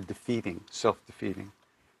is very defeating, self-defeating.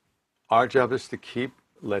 Our job is to keep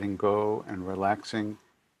letting go and relaxing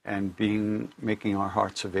and making our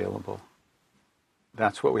hearts available.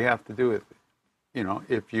 That's what we have to do with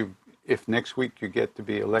it. If next week you get to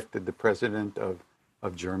be elected the president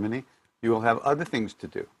of Germany, you will have other things to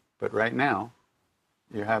do. But right now,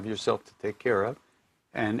 you have yourself to take care of,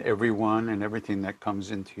 and everyone and everything that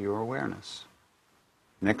comes into your awareness.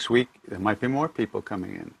 Next week, there might be more people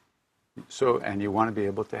coming in. And you want to be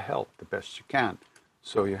able to help the best you can.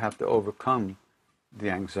 So you have to overcome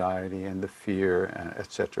the anxiety and the fear,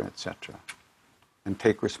 et cetera, and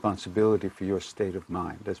take responsibility for your state of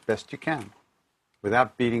mind as best you can,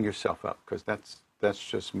 without beating yourself up, because that's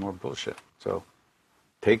just more bullshit. So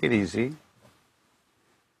take it easy.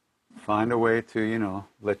 Find a way to,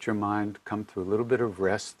 let your mind come to a little bit of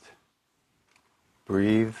rest.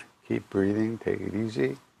 Breathe, keep breathing, take it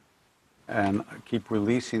easy. and keep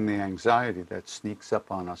releasing the anxiety that sneaks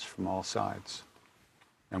up on us from all sides.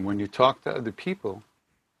 And when you talk to other people,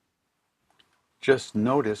 just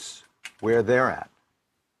notice where they're at.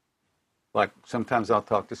 Like sometimes I'll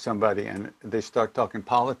talk to somebody and they start talking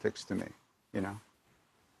politics to me, you know,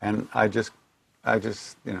 and I just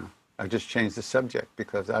changed the subject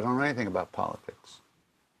because I don't know anything about politics.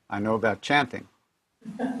 I know about chanting.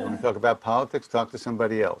 When we talk about politics, talk to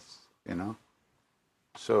somebody else, you know.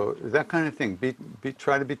 So that kind of thing.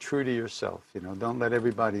 Try to be true to yourself, you know. Don't let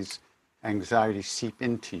everybody's anxiety seep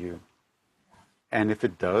into you. And if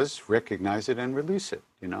it does, recognize it and release it,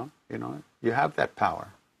 you know. You have that power.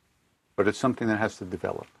 But it's something that has to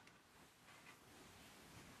develop.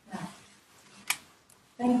 Yeah.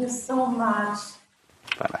 Thank you so much.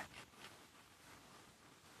 Bye-bye.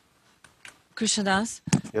 Krishnadas,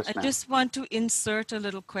 Yes, I ma'am. just want to insert a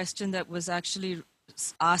little question that was actually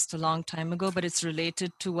asked a long time ago, but it's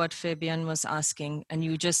related to what Fabian was asking. And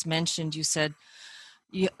you just mentioned, you said,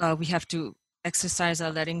 we have to exercise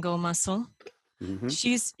our letting go muscle. Mm-hmm.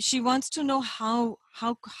 She wants to know how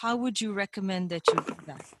would you recommend that you do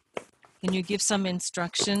that? Can you give some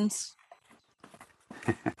instructions?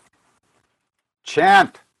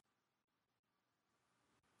 Chant.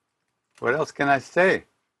 What else can I say?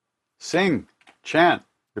 Sing, chant,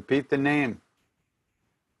 repeat the name.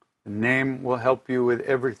 The name will help you with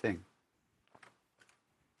everything.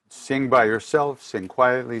 Sing by yourself, sing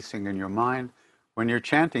quietly, sing in your mind. When you're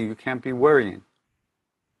chanting, you can't be worrying.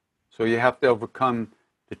 So you have to overcome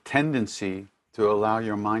the tendency to allow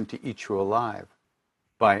your mind to eat you alive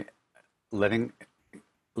by letting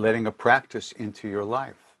a practice into your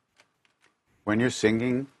life. When you're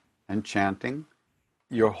singing and chanting,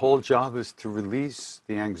 your whole job is to release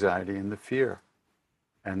the anxiety and the fear.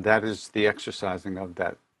 And that is the exercising of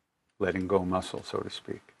that letting go muscle, so to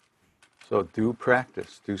speak. So do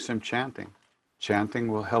practice, do some chanting.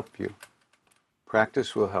 Chanting will help you.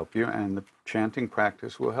 Practice will help you, and the chanting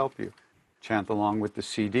practice will help you. Chant along with the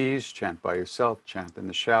CDs, chant by yourself, chant in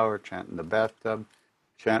the shower, chant in the bathtub,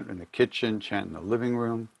 chant in the kitchen, chant in the living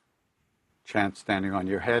room, chant standing on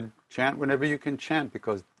your head. Chant whenever you can chant,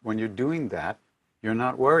 because when you're doing that, you're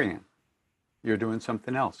not worrying. You're doing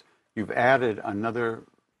something else. You've added another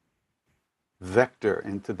vector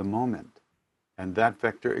into the moment. And that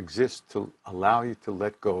vector exists to allow you to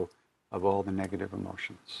let go of all the negative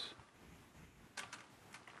emotions.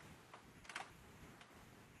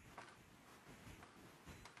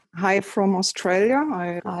 Hi from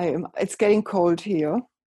Australia. It's getting cold here.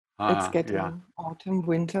 It's getting Yeah. autumn,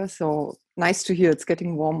 winter. So nice to hear it's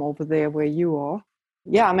getting warm over there where you are.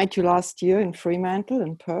 Yeah, I met you last year in Fremantle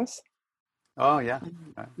in Perth. Oh, yeah.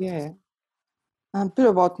 Yeah. A bit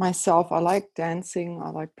about myself. I like dancing. I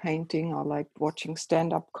like painting. I like watching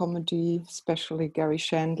stand-up comedy, especially Gary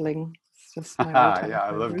Shandling. It's just my all-time Yeah,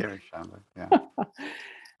 I love favorite. Gary Shandling. Yeah.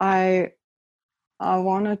 I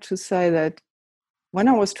wanted to say that when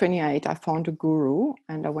I was 28, I found a guru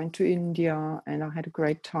and I went to India and I had a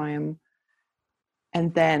great time.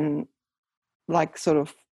 And then, like sort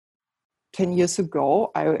of 10 years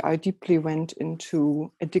ago, I deeply went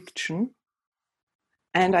into addiction.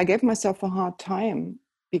 And I gave myself a hard time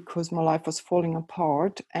because my life was falling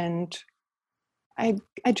apart. And I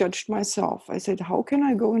judged myself. I said, how can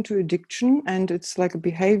I go into addiction? And it's like a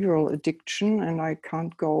behavioral addiction. And I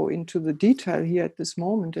can't go into the detail here at this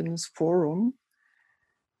moment in this forum.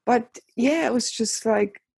 But yeah, it was just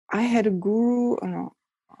like I had a guru, I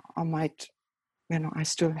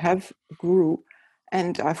still have a guru,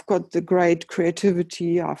 and I've got the great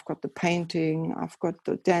creativity, I've got the painting, I've got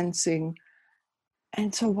the dancing.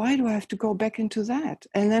 And so why do I have to go back into that?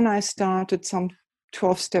 And then I started some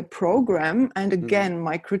 12-step program. And again,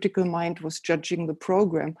 my critical mind was judging the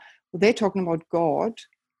program. They're talking about God.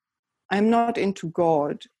 I'm not into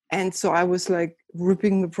God. And so I was like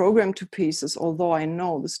ripping the program to pieces, although I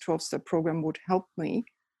know this 12-step program would help me.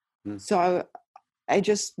 So I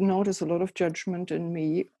just noticed a lot of judgment in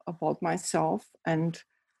me about myself. And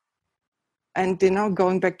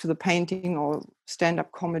going back to the painting or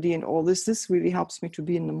stand-up comedy and all this really helps me to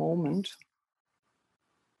be in the moment.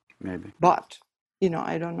 Maybe. But,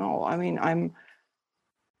 I don't know. I mean,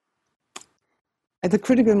 the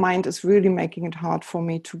critical mind is really making it hard for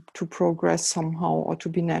me to progress somehow, or to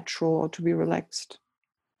be natural, or to be relaxed.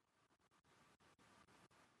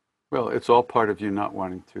 Well, it's all part of you not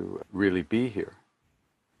wanting to really be here.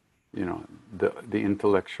 The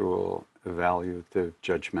intellectual, evaluative,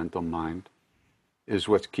 judgmental mind is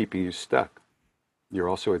what's keeping you stuck. You're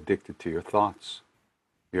also addicted to your thoughts.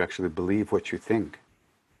 You actually believe what you think.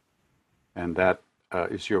 And that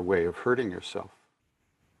is your way of hurting yourself.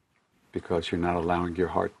 because you're not allowing your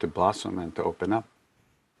heart to blossom and to open up.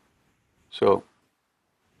 So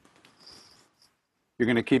you're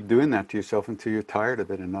going to keep doing that to yourself until you're tired of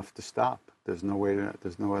it enough to stop. There's no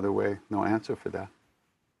other way, no answer for that.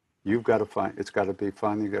 You've got to find, it's got to be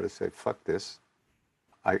fun. You've got to say, fuck this.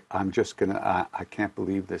 I'm just going to, I can't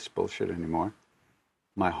believe this bullshit anymore.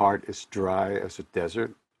 My heart is dry as a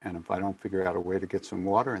desert, and if I don't figure out a way to get some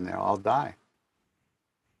water in there, I'll die.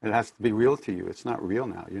 It has to be real to you. It's not real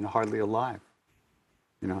now. You're hardly alive.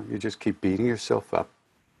 You just keep beating yourself up,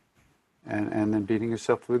 and then beating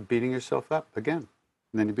yourself up again.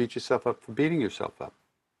 And then you beat yourself up for beating yourself up.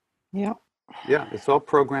 Yeah. Yeah, it's all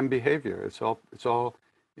programmed behavior. It's all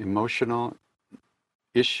emotional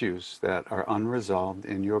issues that are unresolved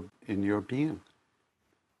in your being.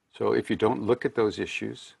 So if you don't look at those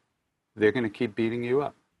issues, they're going to keep beating you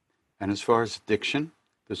up. And as far as addiction,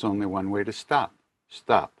 there's only one way to stop.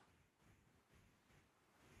 Stop.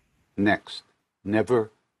 Next.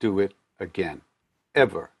 Never do it again.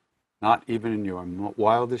 Ever. Not even in your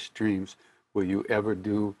wildest dreams will you ever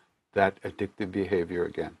do that addictive behavior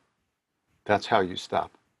again. That's how you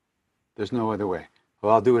stop. There's no other way.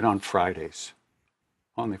 Well, I'll do it on Fridays.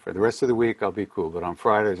 Only for the rest of the week, I'll be cool. But on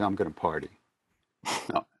Fridays, I'm going to party.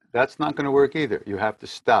 No, that's not going to work either. You have to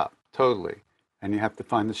stop totally. And you have to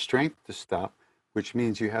find the strength to stop, which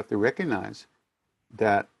means you have to recognize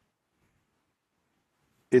that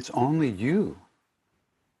it's only you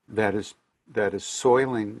that is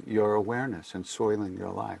soiling your awareness and soiling your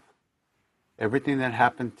life. Everything that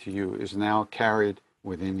happened to you is now carried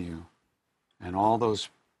within you. And all those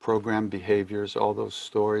programmed behaviors, all those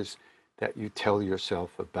stories that you tell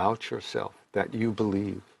yourself about yourself, that you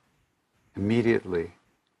believe immediately,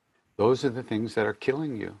 those are the things that are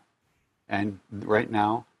killing you. And right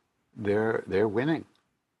now, they're winning.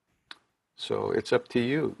 So it's up to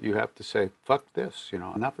you. You have to say, fuck this,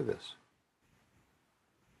 enough of this.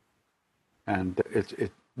 And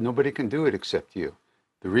nobody can do it except you.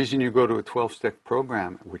 The reason you go to a 12-step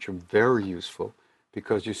program, which are very useful,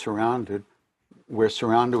 because we're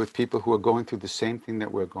surrounded with people who are going through the same thing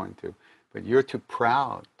that we're going through. But you're too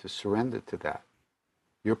proud to surrender to that.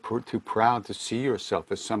 You're too proud to see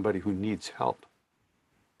yourself as somebody who needs help.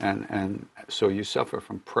 And so you suffer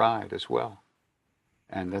from pride as well.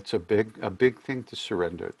 And that's a big thing to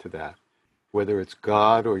surrender to that. Whether it's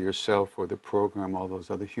God or yourself or the program, all those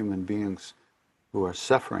other human beings who are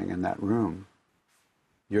suffering in that room,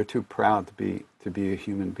 you're too proud to be a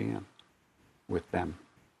human being with them.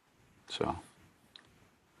 So,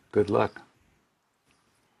 good luck.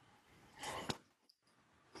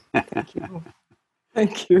 Thank you.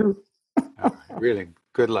 Thank you. All right, really,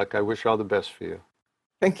 good luck. I wish all the best for you.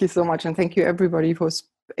 Thank you so much. And thank you everybody who was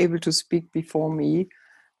able to speak before me,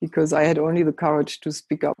 because I had only the courage to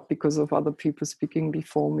speak up because of other people speaking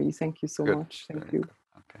before me. Thank you so much. Thank you.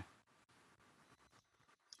 Okay.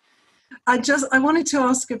 I wanted to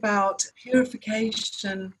ask about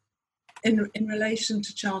purification in relation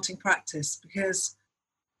to chanting practice, because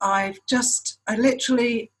I just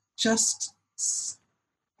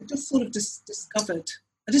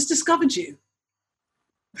discovered you.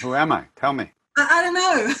 Who am I? Tell me. I don't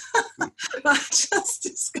know. I just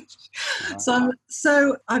discovered you.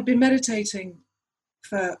 So I've been meditating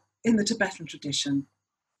in the Tibetan tradition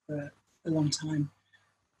for a long time,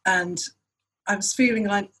 and I was feeling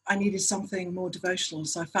like I needed something more devotional.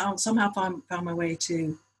 So I somehow found my way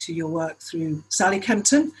to your work through Sally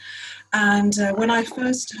Kempton. And when I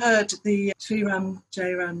first heard the Sri Ram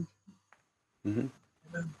Jai Ram,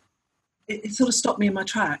 it sort of stopped me in my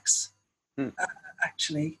tracks,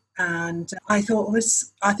 actually. And I thought,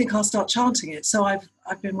 I think I'll start chanting it. So I've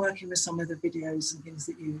been working with some of the videos and things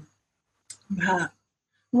that you had.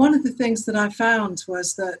 One of the things that I found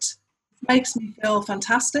was that it makes me feel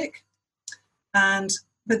fantastic.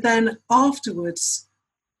 But then afterwards,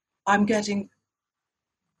 I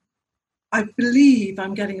believe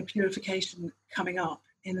I'm getting a purification coming up,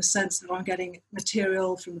 in the sense that I'm getting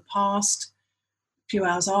material from the past, a few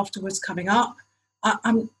hours afterwards coming up.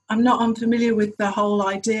 I'm not unfamiliar with the whole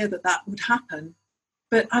idea that would happen,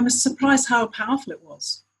 but I'm surprised how powerful it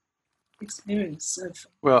was. Experience of.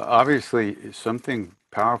 Well, obviously something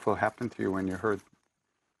powerful happened to you when you heard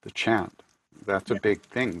the chant. That's a big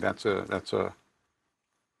thing. That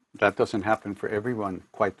doesn't happen for everyone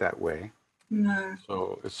quite that way. No.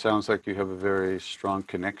 So it sounds like you have a very strong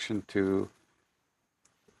connection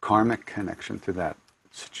karmic connection to that,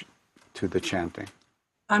 to the chanting.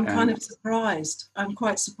 I'm kind of surprised. I'm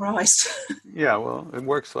quite surprised. Yeah, well, it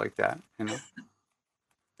works like that,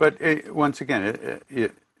 But once again,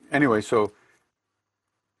 anyway, so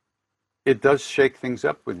it does shake things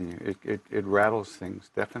up within you. It rattles things,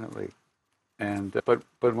 definitely. And but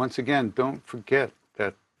once again, don't forget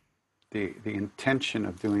that the intention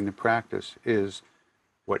of doing the practice is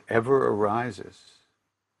whatever arises,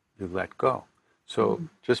 you let go. So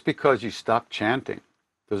just because you stop chanting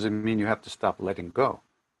doesn't mean you have to stop letting go.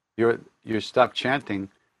 You stop chanting,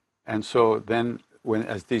 and so then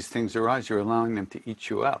as these things arise, you're allowing them to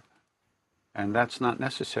eat you up, and that's not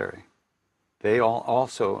necessary. They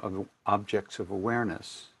also are objects of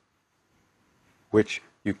awareness, which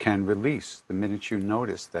you can release the minute you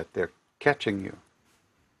notice that they're catching you.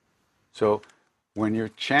 So when you're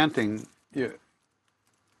chanting, you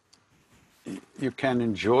can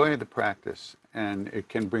enjoy the practice, and it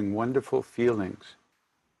can bring wonderful feelings.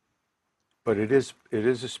 But it is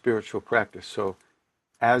a spiritual practice. So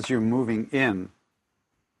as you're moving in,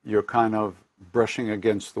 you're kind of brushing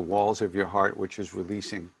against the walls of your heart, which is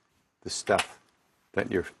releasing the stuff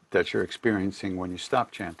that you're experiencing when you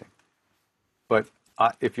stop chanting. But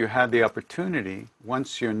if you had the opportunity,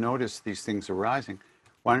 once you notice these things arising,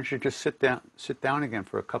 why don't you just sit down again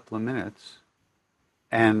for a couple of minutes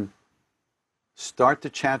and start the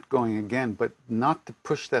chant going again, but not to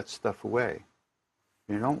push that stuff away.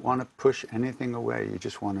 You don't want to push anything away. You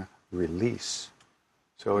just want to release.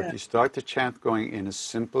 So if you start the chant going in a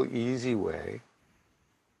simple, easy way,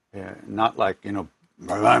 not like,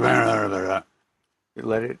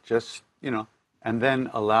 let it just, and then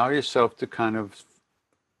allow yourself to kind of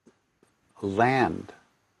land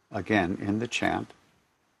again in the chant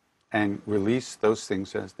and release those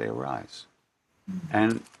things as they arise.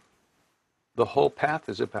 And the whole path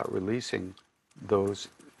is about releasing those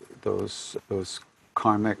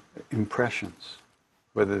karmic impressions,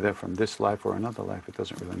 whether they're from this life or another life. It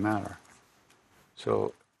doesn't really matter.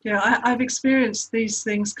 So I've experienced these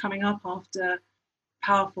things coming up after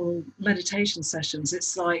powerful meditation sessions.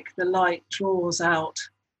 It's like the light draws out,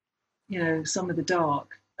 some of the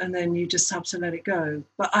dark, and then you just have to let it go.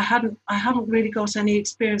 But I haven't really got any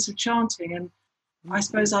experience of chanting, and I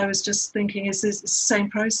suppose I was just thinking, is this the same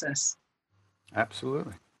process?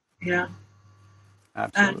 Absolutely. Yeah.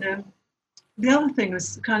 Absolutely. And the other thing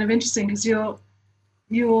was kind of interesting because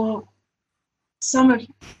some of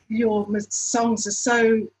your songs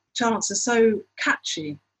chants are so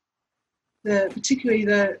catchy. Particularly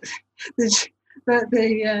the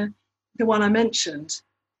one I mentioned,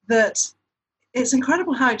 that it's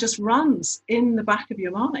incredible how it just runs in the back of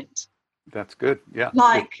your mind. That's good. Yeah.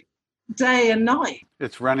 Like day and night.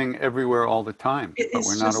 It's running everywhere all the time, but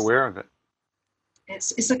we're not aware of it.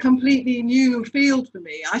 It's a completely new field for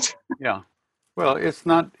me. Yeah. Well, it's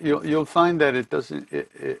not. You'll find that it doesn't.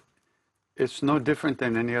 It's no different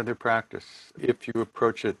than any other practice if you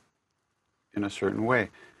approach it in a certain way.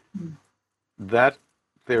 That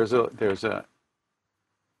there's a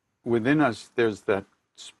within us. There's that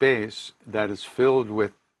space that is filled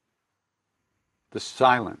with the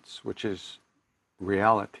silence, which is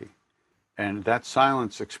reality, and that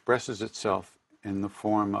silence expresses itself in the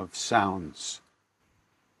form of sounds.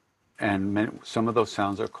 And some of those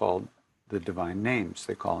sounds are called the divine names.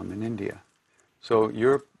 They call them in India. So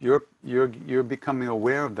you're becoming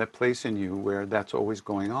aware of that place in you where that's always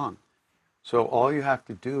going on. So all you have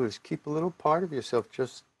to do is keep a little part of yourself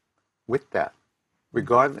just with that,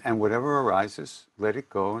 and whatever arises, let it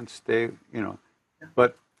go and stay.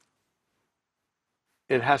 But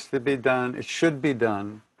it has to be done. It should be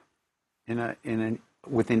done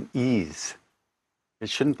with an ease. It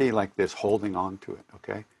shouldn't be like this, holding on to it.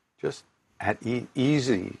 Okay. Just at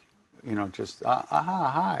easy, just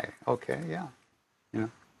hi, okay, yeah,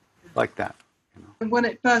 like that. When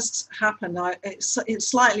it first happened, it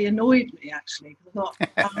slightly annoyed me actually. I thought,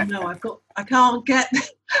 oh no, I can't get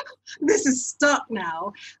this is stuck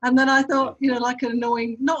now. And then I thought, like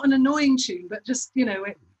not an annoying tune, but just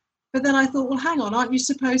But then I thought, well, hang on, aren't you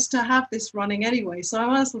supposed to have this running anyway? So I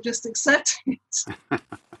might as well just accept it.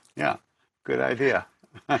 Yeah, good idea.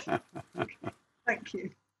 Thank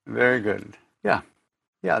you. Very good. Yeah,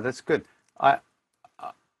 that's good.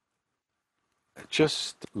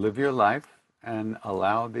 Just live your life and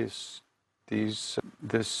allow this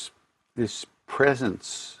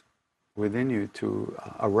presence within you to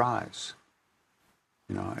arise.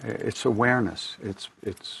 It's awareness.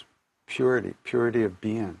 It's purity of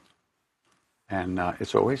being, and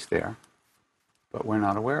it's always there, but we're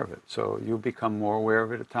not aware of it. So you become more aware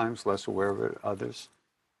of it at times, less aware of it at others.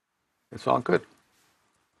 It's all good.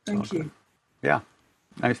 Thank you. Yeah.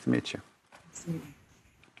 Nice to meet you.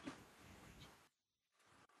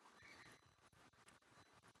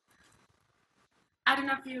 I don't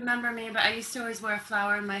know if you remember me, but I used to always wear a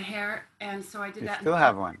flower in my hair, and so I did that. You still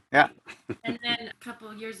have one, yeah. And then a couple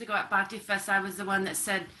of years ago at Bhakti Fest, I was the one that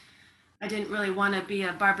said, I didn't really want to be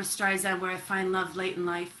a Barbara Streisand where I find love late in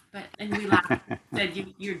life, and we laughed and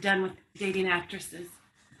said you're done with dating actresses.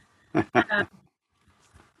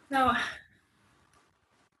 So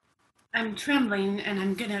I'm trembling, and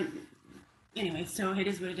I'm gonna anyway. So it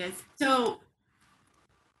is what it is. So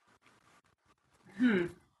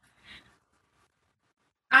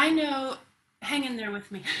I know. Hang in there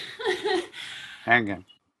with me. Hang in.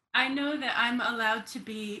 I know that I'm allowed to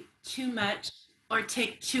be too much or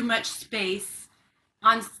take too much space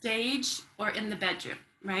on stage or in the bedroom,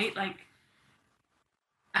 right? Like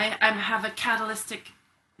I have a catalytic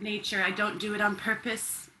nature. I don't do it on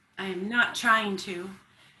purpose. I'm not trying to.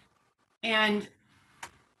 And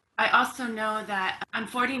I also know that I'm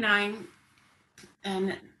 49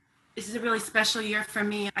 and this is a really special year for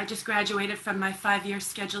me. I just graduated from my 5-year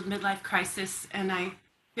scheduled midlife crisis, and I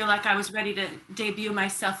feel like I was ready to debut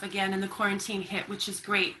myself again, and the quarantine hit, which is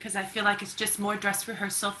great because I feel like it's just more dress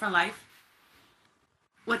rehearsal for life.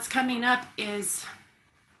 What's coming up is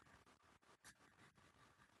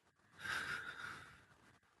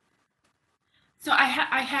so I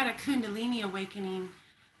had a Kundalini awakening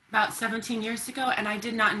about 17 years ago, and I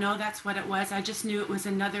did not know that's what it was. I just knew it was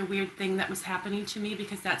another weird thing that was happening to me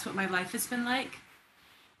because that's what my life has been like.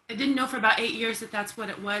 I didn't know for about 8 years that that's what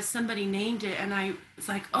it was. Somebody named it, and I was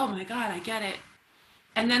like, oh my God, I get it.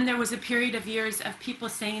 And then there was a period of years of people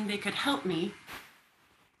saying they could help me,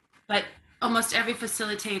 but almost every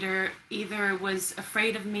facilitator either was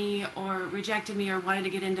afraid of me or rejected me or wanted to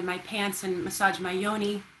get into my pants and massage my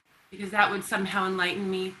yoni because that would somehow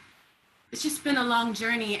enlighten me. It's just been a long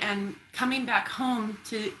journey, and coming back home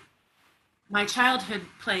to my childhood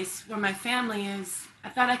place where my family is, I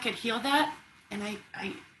thought I could heal that, and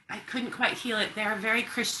I couldn't quite heal it. They're very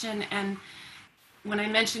Christian, and when I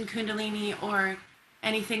mention Kundalini or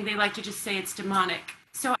anything, they like to just say it's demonic.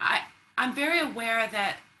 So I'm very aware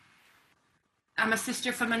that I'm a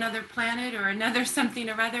sister from another planet or another something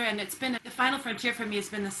or other, and it's been the final frontier for me has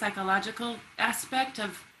been the psychological aspect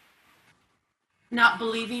of not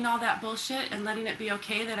believing all that bullshit and letting it be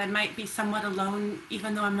okay that I might be somewhat alone,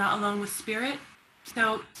 even though I'm not alone with spirit.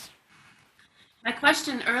 So my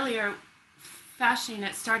question earlier, fashioning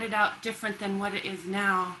it started out different than what it is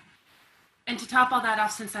now. And to top all that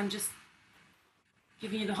off, since I'm just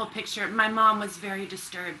giving you the whole picture, my mom was very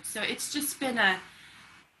disturbed. So it's just been a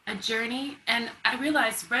journey. And I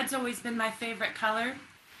realized red's always been my favorite color,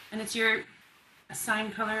 and it's your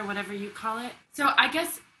assigned color, whatever you call it. So I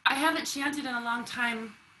guess I haven't chanted in a long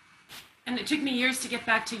time, and it took me years to get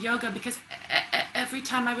back to yoga because every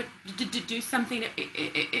time I would do something,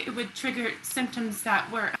 it would trigger symptoms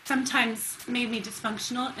that were sometimes made me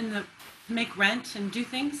dysfunctional in the make rent and do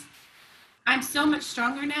things. I'm so much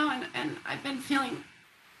stronger now, and I've been feeling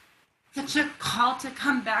such a call to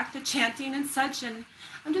come back to chanting and such, and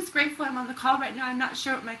I'm just grateful I'm on the call right now. I'm not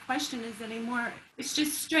sure what my question is anymore. It's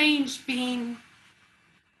just strange being,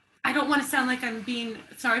 I don't want to sound like I'm being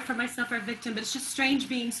sorry for myself or a victim, but it's just strange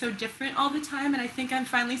being so different all the time, and I think I'm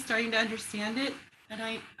finally starting to understand it, and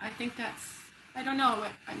I think that's, I don't know,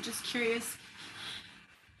 I'm just curious.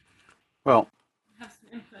 Well,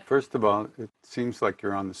 first of all, it seems like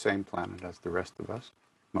you're on the same planet as the rest of us,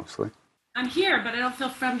 mostly. I'm here, but I don't feel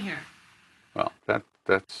from here. Well,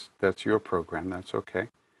 that's your program. That's okay.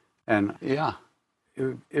 And yeah,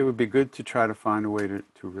 it would be good to try to find a way to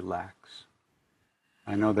relax.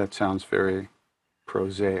 I know that sounds very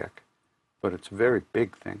prosaic, but it's a very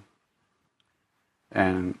big thing.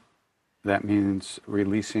 And that means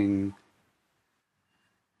releasing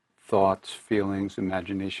thoughts, feelings,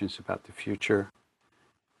 imaginations about the future.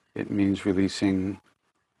 It means releasing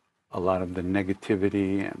a lot of the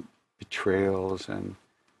negativity and betrayals and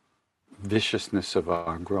viciousness of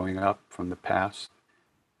our growing up from the past,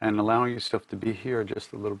 and allowing yourself to be here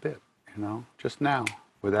just a little bit, just now,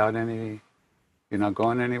 without any, you're not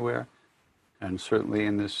going anywhere. And certainly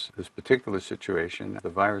in this particular situation, the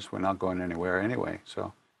virus, we're not going anywhere anyway.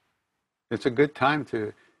 So it's a good time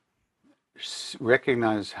to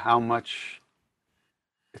recognize how much,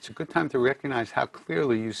 it's a good time to recognize how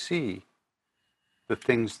clearly you see the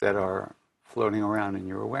things that are floating around in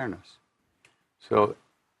your awareness. So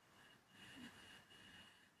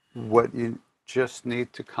what you just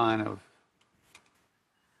need to kind of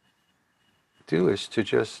do is to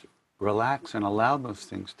just relax and allow those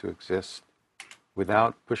things to exist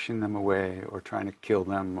without pushing them away or trying to kill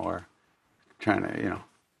them or trying to,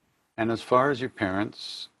 And as far as your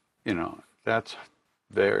parents, that's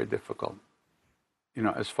very difficult.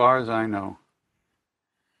 As far as I know,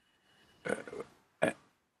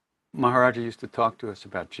 Maharaja used to talk to us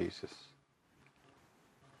about Jesus.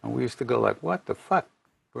 And we used to go like, what the fuck?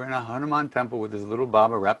 We're in a Hanuman temple with this little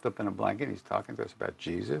Baba wrapped up in a blanket. He's talking to us about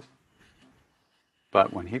Jesus.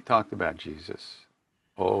 But when he talked about Jesus,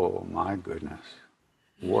 oh my goodness,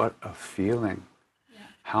 what a feeling.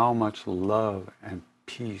 How much love and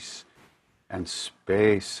peace and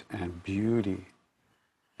space and beauty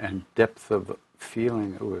and depth of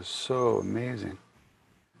feeling. It was so amazing.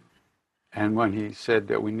 And when he said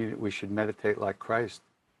that we should meditate like Christ,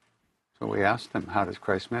 so we asked him, how does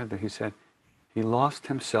Christ meditate? He said, he lost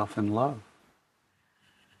himself in love.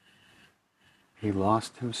 He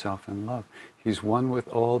lost himself in love. He's one with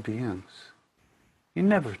all beings. He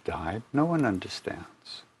never died. No one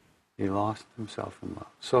understands. He lost himself in love.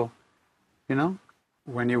 So, you know,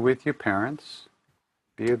 when you're with your parents,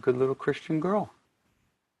 be a good little Christian girl.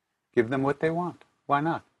 Give them what they want. Why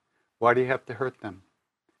not? Why do you have to hurt them?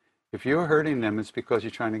 If you're hurting them, it's because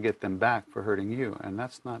you're trying to get them back for hurting you, and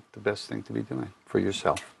that's not the best thing to be doing for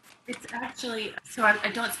yourself. It's actually, so I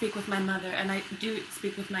don't speak with my mother, and I do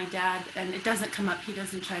speak with my dad, and it doesn't come up. He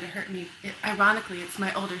doesn't try to hurt me. Ironically, it's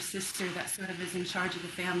my older sister that sort of is in charge of the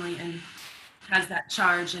family and has that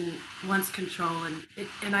charge and wants control,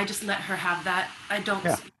 and I just let her have that. I don't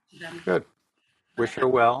speak to them. Good. Wish her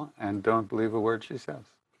well, and don't believe a word she says.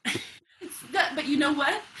 But you know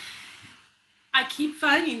what? I keep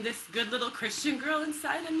finding this good little Christian girl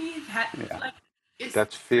inside of me that is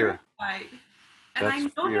that's fear. terrified. And That's I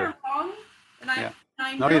know fear. they're wrong. And I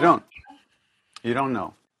know No, you don't. You don't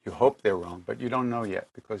know. You hope they're wrong, but you don't know yet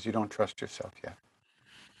because you don't trust yourself yet.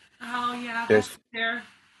 Oh yeah, There's- that's fair.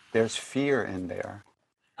 There's fear in there.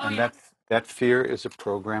 Oh, And yeah. that fear is a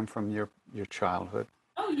program from your childhood.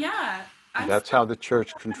 Oh yeah. That's how the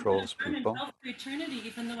church controls burn in people. hell for eternity,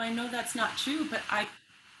 even though I know that's not true. But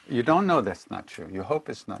You don't know that's not true. You hope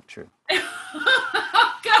it's not true.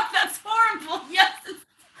 oh God, that's horrible. Yes,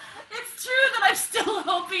 it's true that I'm still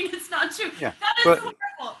hoping it's not true. Yeah, That is but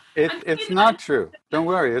horrible. it's not true. Don't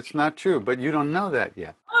worry, it's not true, but you don't know that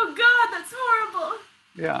yet. Oh God, that's horrible.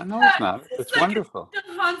 Yeah, no, it's not. It's wonderful. It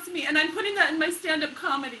still haunts me, and I'm putting that in my stand-up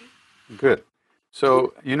comedy. Good.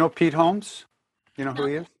 So, you know Pete Holmes? You know who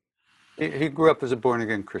he is? He grew up as a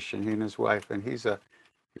born-again Christian, he and his wife, and he's a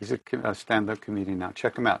stand-up comedian now.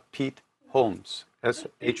 Check him out, Pete Holmes,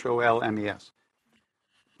 Holmes.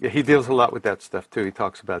 Yeah, he deals a lot with that stuff too. He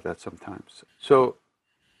talks about that sometimes. So,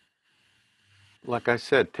 like I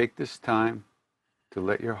said, take this time to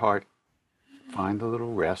let your heart find a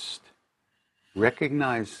little rest.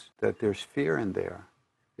 Recognize that there's fear in there.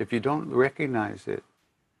 If you don't recognize it,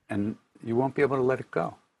 and you won't be able to let it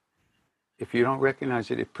go. If you don't recognize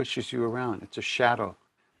it, it pushes you around. It's a shadow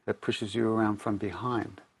that pushes you around from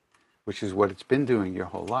behind, which is what it's been doing your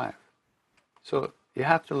whole life. So you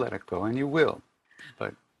have to let it go, and you will.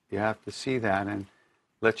 But you have to see that and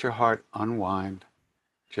let your heart unwind.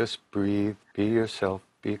 Just breathe, be yourself,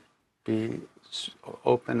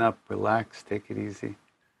 open up, relax, take it easy.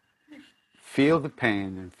 Feel the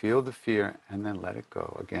pain and feel the fear, and then let it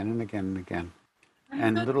go again and again and again.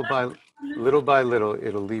 And little by little,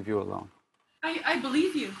 it'll leave you alone. I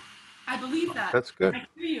believe you. I believe that. That's good. I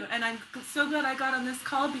hear you, and I'm so glad I got on this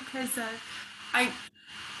call because I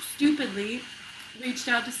stupidly reached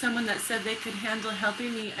out to someone that said they could handle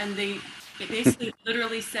helping me, and they basically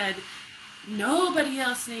literally said, nobody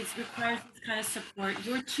else requires this kind of support.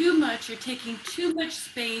 You're too much. You're taking too much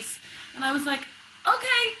space. And I was like,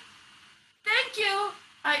 okay, thank you.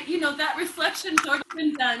 That reflection's already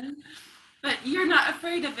been done, but you're not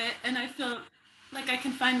afraid of it, and I feel like I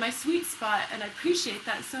can find my sweet spot, and I appreciate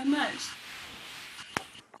that so much.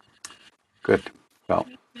 Good. Well,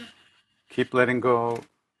 keep letting go.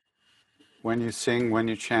 When you sing, when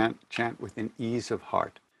you chant with an ease of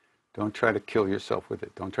heart. Don't try to kill yourself with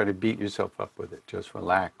it. Don't try to beat yourself up with it. Just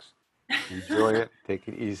relax. Enjoy it. Take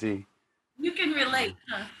it easy. You can relate,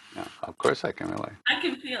 huh? Yeah, of course I can relate. I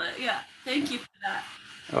can feel it, yeah. Thank you for that.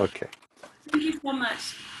 Okay. Thank you so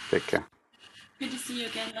much. Take care. Good to see you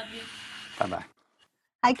again. Love you. Bye-bye.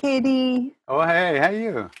 Hi, Katie. Oh, hey, how are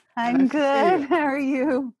you? I'm Nice to see good. you. How are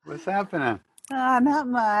you? What's happening? Not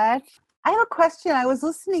much. I have a question. I was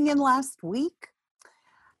listening in last week,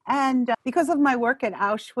 and because of my work at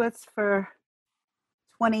Auschwitz for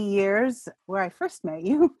 20 years, where I first met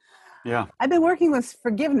you, Yeah. I've been working with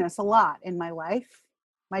forgiveness a lot in my life.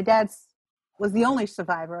 My dad was the only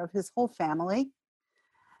survivor of his whole family.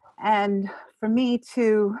 And for me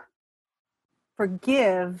to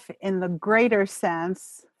forgive in the greater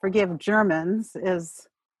sense, forgive Germans, it's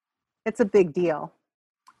a big deal.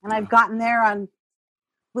 And I've gotten there on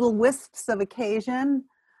little wisps of occasion.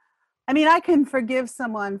 I mean, I can forgive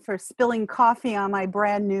someone for spilling coffee on my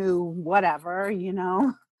brand new whatever,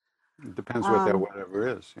 It depends what that whatever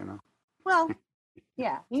is, Well,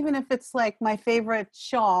 Yeah, even if it's like my favorite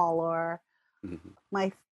shawl or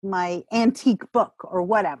my antique book or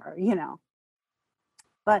whatever, you know.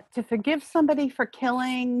 But to forgive somebody for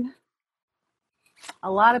killing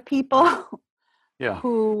a lot of people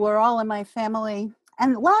who were all in my family.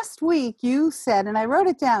 And last week you said, and I wrote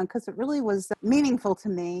it down because it really was meaningful to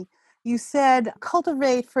me, you said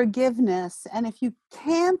cultivate forgiveness. And if you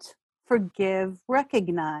can't forgive,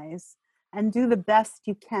 recognize and do the best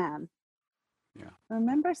you can. Yeah.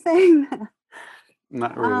 Remember saying that?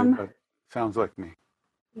 Not really, but sounds like me.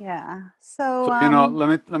 Yeah. So, So, you know,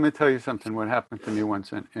 let me tell you something. What happened to me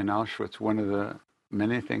once in Auschwitz, one of the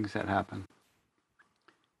many things that happened.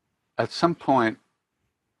 At some point,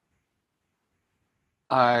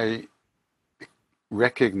 I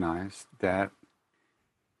recognized that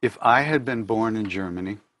if I had been born in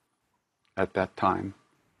Germany at that time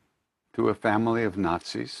to a family of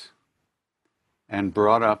Nazis and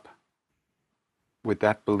brought up with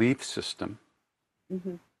that belief system,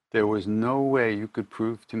 there was no way you could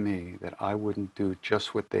prove to me that I wouldn't do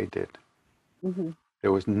just what they did.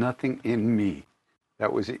 There was nothing in me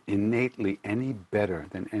that was innately any better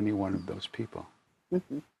than any one of those people.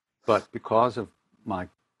 But because of my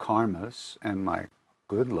karmas and my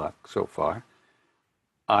good luck so far,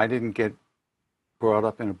 I didn't get brought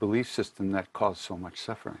up in a belief system that caused so much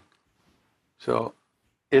suffering. So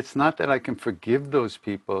it's not that I can forgive those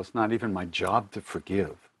people. It's not even my job to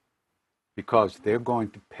forgive, because they're going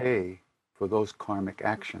to pay for those karmic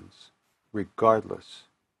actions regardless.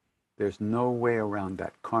 There's no way around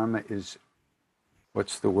that. Karma is,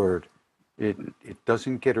 what's the word? It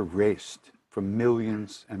doesn't get erased for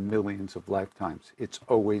millions and millions of lifetimes. It's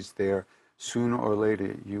always there. Sooner or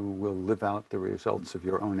later, you will live out the results of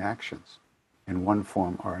your own actions in one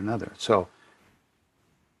form or another. So,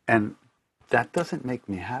 and that doesn't make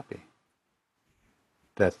me happy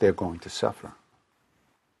that they're going to suffer.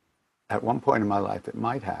 At one point in my life, it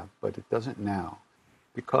might have, but it doesn't now,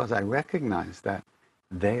 because I recognize that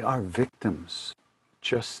they are victims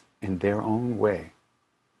just in their own way.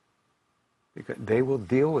 Because they will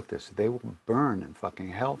deal with this. They will burn in fucking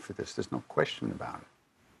hell for this. There's no question about it.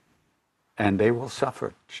 And they will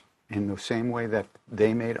suffer in the same way that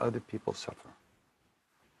they made other people suffer.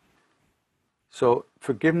 So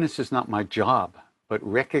forgiveness is not my job, but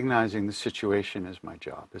recognizing the situation is my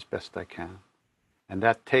job as best I can. And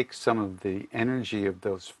that takes some of the energy of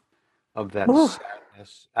that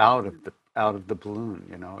sadness out of the balloon,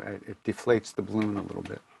 you know. It deflates the balloon a little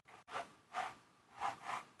bit.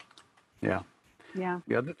 Yeah. Yeah.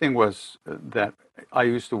 The other thing was that I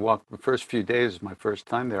used to walk the first few days, my first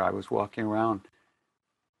time there, I was walking around,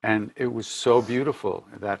 and it was so beautiful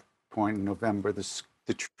at that point in November.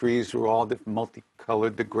 The trees were all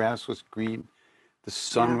multicolored, the grass was green, the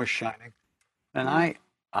sun was shining. And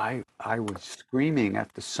I was screaming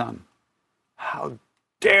at the sun, how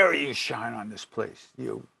dare you shine on this place?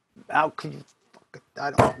 How can you,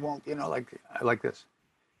 won't, you know, like this.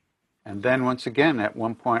 And then once again, at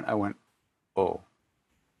one point I went, oh,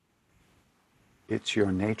 it's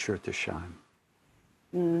your nature to shine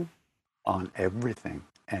on everything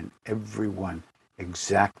and everyone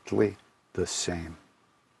exactly the same.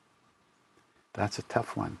 That's a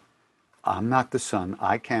tough one. I'm not the sun.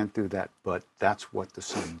 I can't do that, but that's what the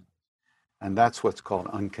sun does. And that's what's called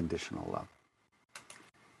unconditional love.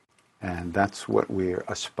 And that's what we're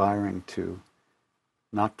aspiring to,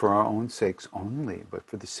 not for our own sakes only, but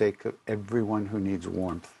for the sake of everyone who needs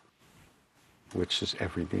warmth, which is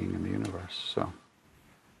every being in the universe. So,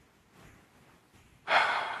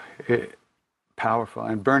 powerful.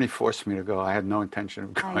 And Bernie forced me to go. I had no intention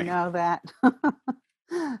of going. I know that.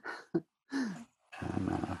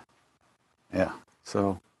 And, yeah.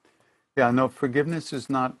 So, yeah, no, forgiveness is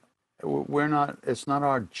not, it's not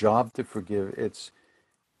our job to forgive.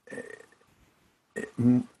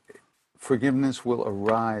 Forgiveness will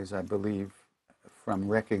arise, I believe, from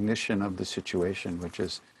recognition of the situation, which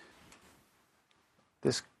is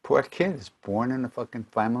this poor kid is born in a fucking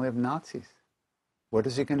family of Nazis. What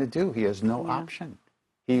is he going to do? He has no option.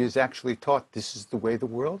 He is actually taught this is the way the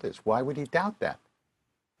world is. Why would he doubt that?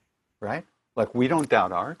 Right? Like, we don't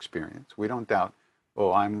doubt our experience. We don't doubt,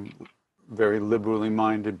 oh, I'm very liberally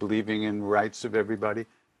minded, believing in rights of everybody.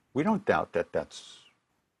 We don't doubt that that's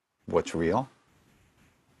what's real.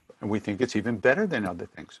 And we think it's even better than other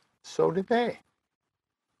things. So did they.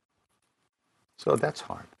 So that's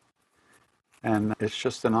hard. And it's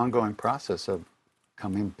just an ongoing process of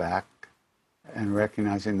coming back and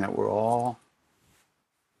recognizing that we're all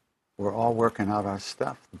working out our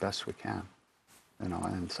stuff the best we can. You know,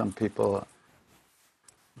 and some people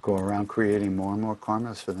go around creating more and more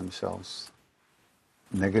karmas for themselves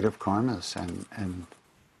negative karmas, and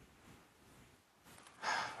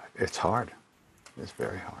it's hard. It's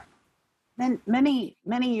very hard. Many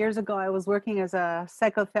years ago, I was working as a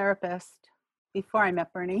psychotherapist before I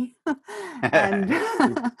met Bernie, and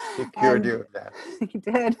he cured you of that. he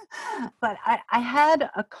did. But I had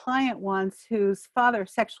a client once whose father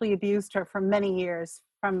sexually abused her for many years,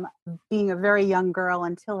 from being a very young girl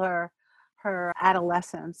until her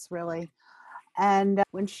adolescence, really. And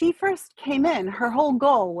when she first came in, her whole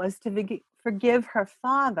goal was to forgive her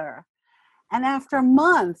father. And after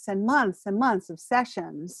months and months and months of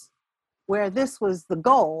sessions where this was the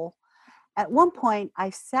goal, at one point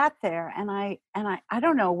I sat there and I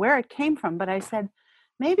don't know where it came from, but I said,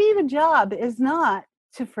 maybe the job is not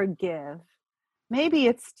to forgive. Maybe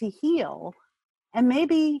it's to heal. And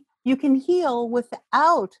maybe you can heal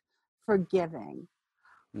without forgiving.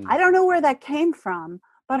 I don't know where that came from,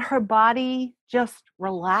 but her body just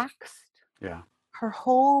relaxed. Yeah. Her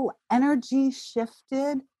whole energy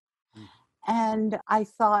shifted. And I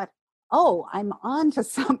thought, oh, I'm on to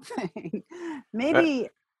something. Maybe.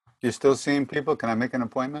 You still seeing people? Can I make an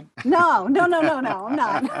appointment? No, I'm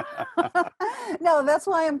not. No, that's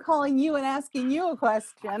why I'm calling you and asking you a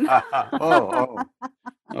question.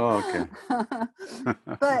 Okay.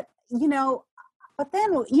 But,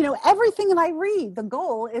 then, everything that I read, the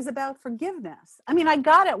goal is about forgiveness. I mean, I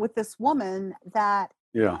got it with this woman that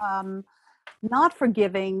not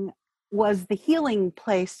forgiving was the healing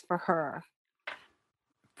place for her.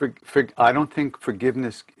 I don't think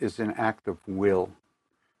forgiveness is an act of will.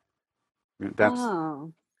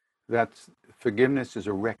 That's forgiveness is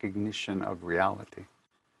a recognition of reality,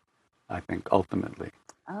 I think, ultimately.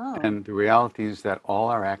 And the reality is that all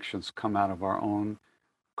our actions come out of our own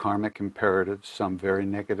karmic imperatives, some very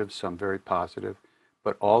negative, some very positive,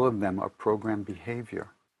 but all of them are programmed behavior.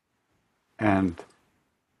 And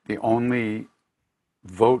the only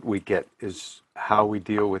vote we get is how we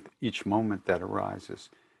deal with each moment that arises.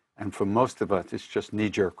 And for most of us, it's just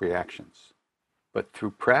knee-jerk reactions. But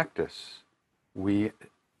through practice, we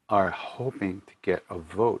are hoping to get a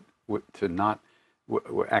vote to not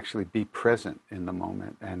actually be present in the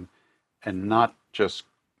moment and not just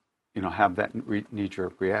have that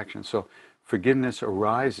knee-jerk reaction. So forgiveness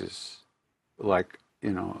arises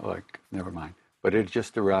never mind, but it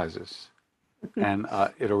just arises. And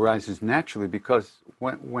it arises naturally because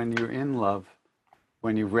when you're in love,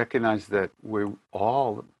 when you recognize that we're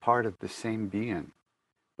all part of the same being,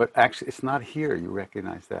 but actually it's not here, you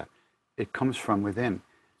recognize that. It comes from within.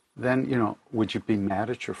 Then, would you be mad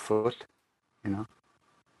at your foot?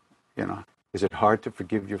 Is it hard to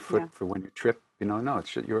forgive your foot for when you trip? No,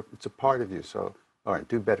 it's a part of you. So, all right,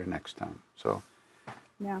 do better next time. So,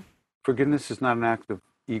 forgiveness is not an act of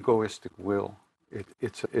egoistic will.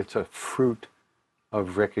 It's a fruit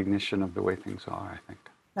of recognition of the way things are, I think.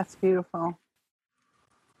 That's beautiful.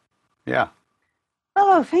 Yeah.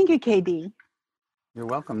 Oh, thank you, KD. You're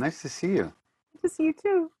welcome. Nice to see you. Good to see you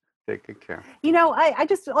too. Take good care. I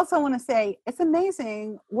just also want to say it's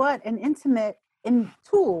amazing what an intimate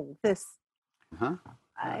tool this.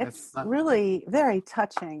 It's really very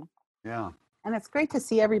touching. Yeah. And it's great to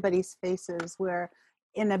see everybody's faces where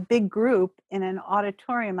in a big group in an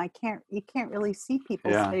auditorium you can't really see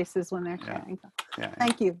people's faces when they're sharing. Yeah.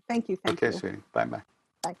 Thank you. Okay, sweetie. Bye.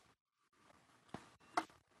 Bye.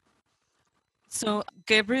 So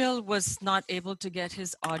Gabriel was not able to get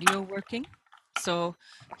his audio working. So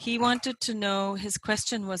he wanted to know, his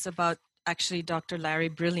question was about actually Dr. Larry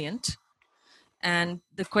Brilliant. And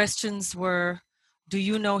the questions were, do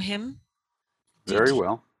you know him? Very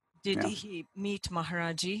well. Did he meet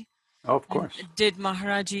Maharaji? Oh, of course. And did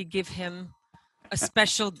Maharaji give him a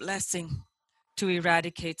special blessing to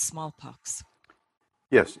eradicate smallpox?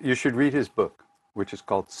 Yes, you should read his book, which is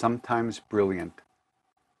called Sometimes Brilliant.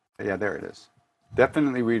 Yeah, there it is.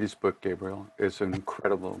 Definitely read his book, Gabriel. It's an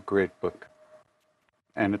incredible, great book.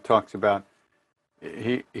 And it talks about,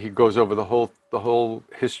 he goes over the whole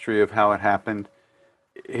history of how it happened.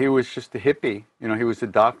 He was just a hippie. He was a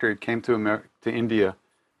doctor. He came to India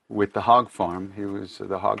with the hog farm. He was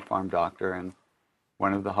the hog farm doctor and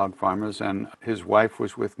one of the hog farmers. And his wife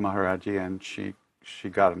was with Maharaji, and she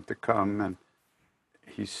got him to come, and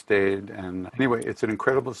he stayed. And anyway, it's an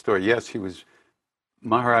incredible story. Yes,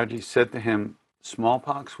 Maharaji said to him,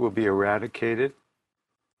 smallpox will be eradicated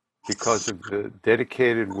because of the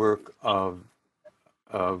dedicated work of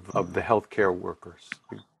the healthcare workers,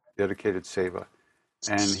 the dedicated seva.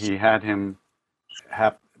 And he had him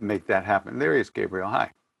make that happen. There he is, Gabriel.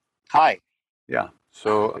 Hi. Hi. Yeah.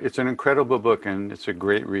 So it's an incredible book, and it's a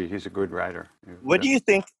great read. He's a good writer. What do you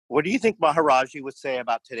think Maharaji would say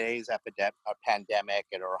about today's epidemic or pandemic,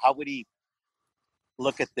 or how would he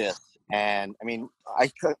look at this, and I mean,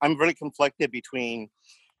 I'm really conflicted between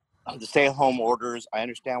the stay-at-home orders. I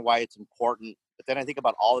understand why it's important, but then I think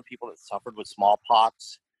about all the people that suffered with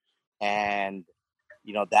smallpox, and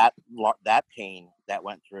you know that pain that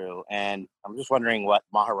went through. And I'm just wondering what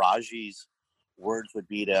Maharaji's words would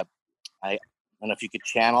be to. I don't know if you could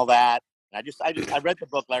channel that. And I read the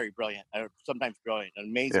book Larry Brilliant, or Sometimes Brilliant, an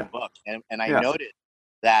amazing book, and I noted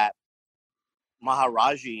that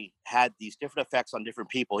Maharaji had these different effects on different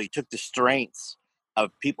people. He took the strengths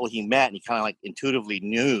of people he met, and he kind of like intuitively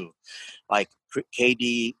knew, like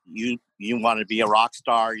KD, you want to be a rock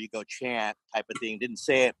star, you go chant type of thing. Didn't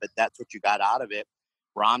say it, but that's what you got out of it.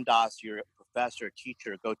 Ram Dass, you're a professor,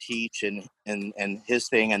 teacher, go teach, and his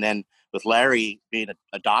thing. And then with Larry being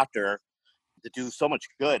a doctor, to do so much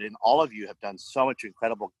good, and all of you have done so much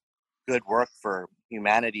incredible good work for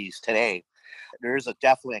humanities today. There is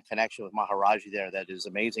definitely a connection with Maharaji there that is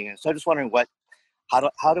amazing. And so I'm just wondering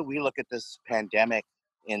how do we look at this pandemic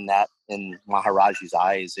in Maharaji's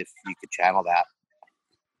eyes, if you could channel that,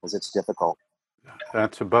 because it's difficult.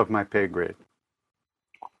 That's above my pay grade.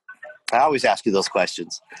 I always ask you those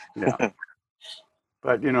questions. Yeah.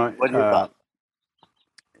 But, you know, What are your thoughts?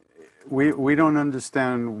 We don't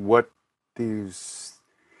understand what these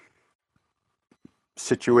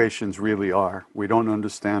situations really are. We don't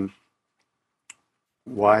understand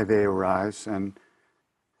why they arise, and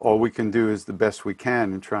all we can do is the best we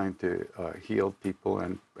can in trying to heal people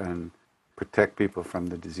and protect people from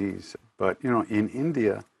the disease. But, you know, in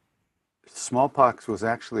India, smallpox was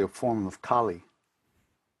actually a form of Kali,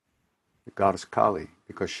 the goddess Kali,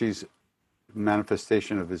 because she's a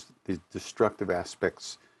manifestation of these destructive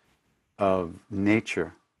aspects of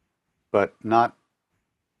nature, but not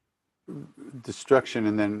destruction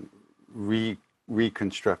and then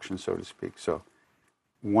reconstruction, so to speak. So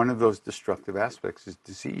one of those destructive aspects is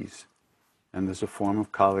disease. And there's a form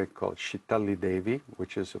of Kali called Shitali Devi,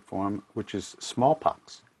 which is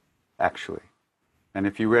smallpox, actually. And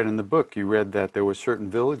if you read in the book, you read that there were certain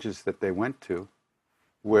villages that they went to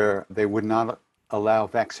where they would not allow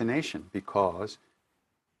vaccination because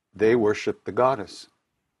they worshiped the goddess.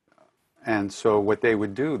 And so what they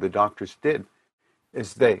would do, the doctors did,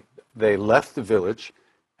 is they left the village,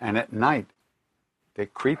 and at night they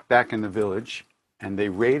creeped back in the village, and they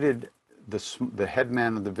raided the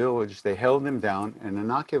headman of the village. They held him down and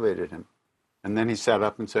inoculated him. And then he sat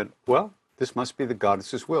up and said, well, this must be the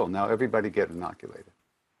goddess's will. Now everybody get inoculated.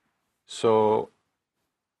 So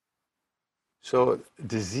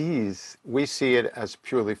disease, we see it as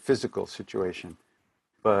purely physical situation,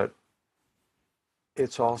 but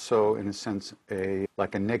it's also, in a sense,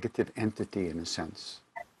 like a negative entity, in a sense,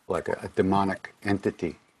 like a demonic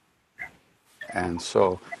entity. And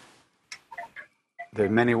so there are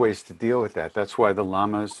many ways to deal with that. That's why the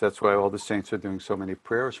lamas, that's why all the saints are doing so many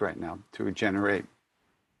prayers right now to generate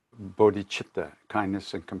bodhicitta,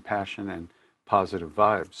 kindness and compassion and positive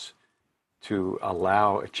vibes, to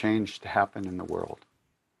allow a change to happen in the world.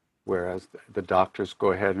 Whereas the doctors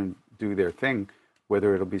go ahead and do their thing,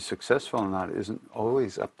 whether it'll be successful or not isn't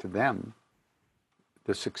always up to them.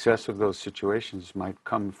 The success of those situations might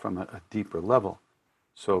come from a deeper level.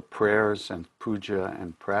 So prayers and puja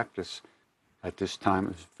and practice at this time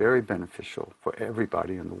is very beneficial for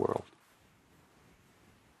everybody in the world.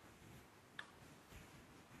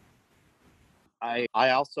 I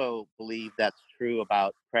also believe that's true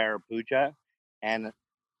about prayer puja. And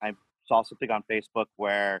I saw something on Facebook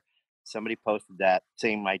where somebody posted that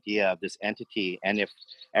same idea of this entity. And if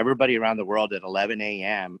everybody around the world at 11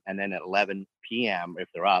 a.m. and then at 11 p.m., if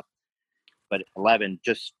they're up, but 11,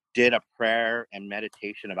 just did a prayer and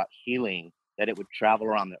meditation about healing, that it would travel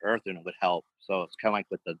around the earth and it would help. So it's kind of like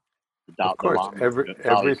with the Of course,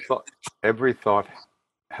 every thought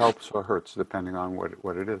helps or hurts depending on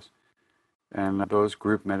what it is. And those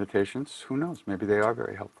group meditations, who knows, maybe they are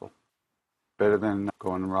very helpful. Better than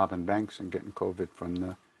going and robbing banks and getting COVID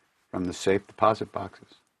from the safe deposit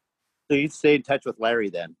boxes. So you stay in touch with Larry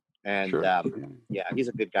then. And Sure. Yeah, he's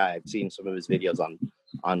a good guy. I've seen some of his videos on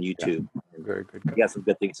YouTube. Yeah, very good guy. He has some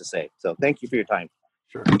good things to say. So thank you for your time.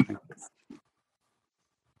 Sure. Thank you.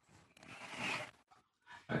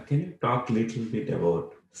 Can you talk a little bit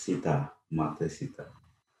about Sita, Mata Sita?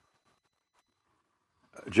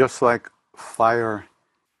 Just like fire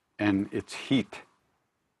and its heat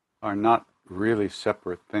are not really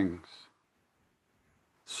separate things,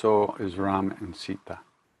 so is Ram and Sita.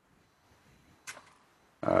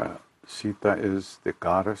 Sita is the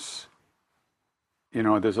goddess. You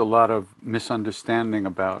know, there's a lot of misunderstanding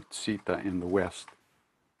about Sita in the West.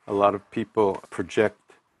 A lot of people project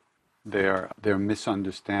their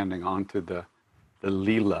misunderstanding onto the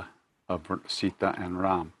Leela of Sita and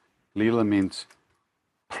Ram. Leela means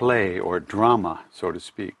play or drama, so to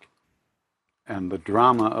speak. And the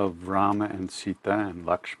drama of Rama and Sita and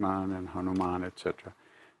Lakshman and Hanuman, etc.,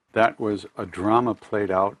 that was a drama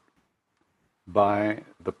played out by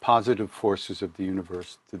the positive forces of the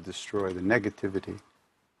universe to destroy the negativity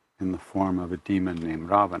in the form of a demon named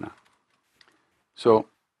Ravana. So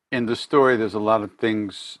in the story, there's a lot of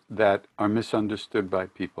things that are misunderstood by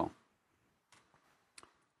people.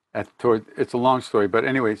 It's a long story, but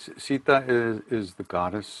anyway, Sita is the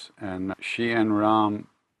goddess, and she and Ram,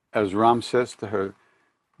 as Ram says to her,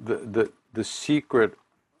 the secret,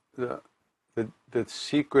 the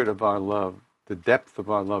secret of our love, the depth of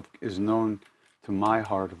our love is known to my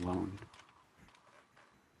heart alone.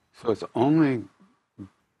 So it's only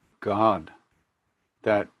God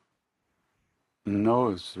that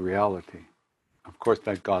knows reality. Of course,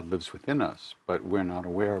 that God lives within us, but we're not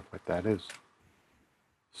aware of what that is.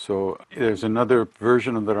 So there's another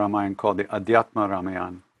version of the Ramayana called the Adhyatma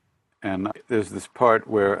Ramayana. And there's this part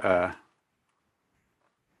where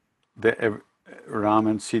Ram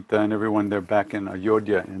and Sita and everyone, they're back in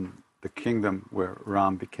Ayodhya, in the kingdom where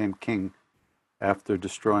Ram became king after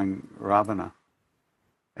destroying Ravana.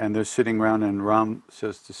 And they're sitting around, and Ram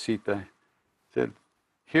says to Sita, said,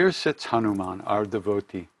 "Here sits Hanuman, our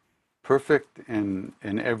devotee, perfect in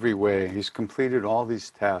every way. He's completed all these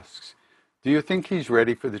tasks. Do you think he's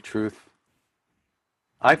ready for the truth?"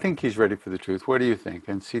 "I think he's ready for the truth. What do you think?"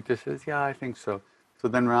 And Sita says, "Yeah, I think so." So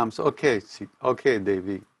then Ram says, okay,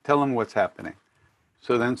 Devi, tell him what's happening.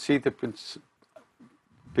 So then Sita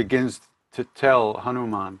begins to tell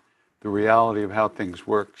Hanuman the reality of how things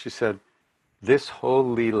work. She said, this whole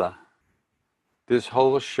Leela, this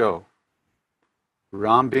whole show,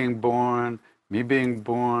 Ram being born, me being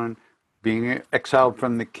born, being exiled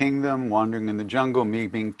from the kingdom, wandering in the jungle, me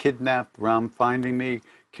being kidnapped, Ram finding me,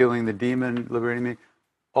 killing the demon, liberating me,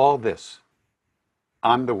 all this,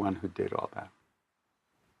 I'm the one who did all that.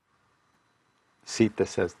 Sita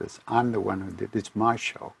says this, I'm the one who did, it's my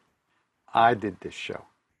show. I did this show.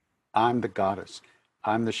 I'm the goddess.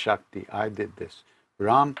 I'm the Shakti. I did this.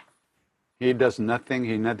 Ram, he does nothing.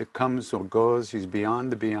 He neither comes or goes. He's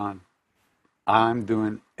beyond the beyond. I'm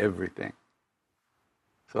doing everything.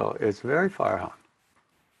 So it's very far out.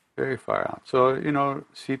 Very far out. So,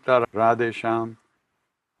 Sita, Radhe, Shyam,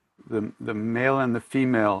 the male and the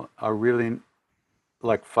female are really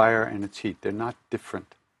like fire and its heat. They're not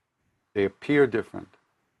different. They appear different,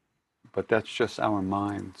 but that's just our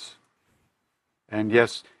minds. And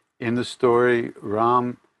yes, in the story,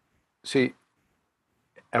 Ram,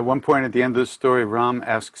 at one point at the end of the story, Ram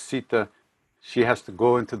asks Sita, she has to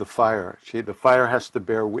go into the fire. The fire has to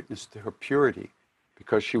bear witness to her purity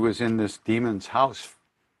because she was in this demon's house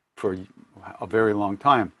for a very long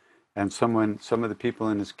time. And some of the people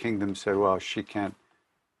in his kingdom said, well, she can't,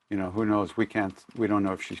 who knows, we don't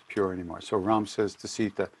know if she's pure anymore. So Ram says to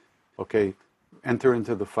Sita, okay, enter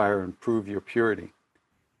into the fire and prove your purity.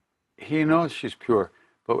 He knows she's pure,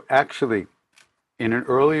 but actually, in an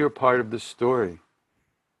earlier part of the story,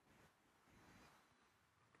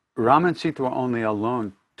 Ram and Sita were only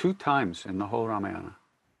alone 2 times in the whole Ramayana.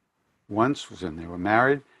 Once was when they were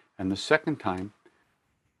married, and the second time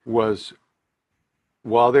was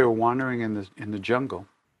while they were wandering in the jungle.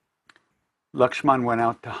 Lakshman went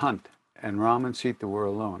out to hunt, and Ram and Sita were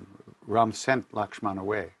alone. Ram sent Lakshman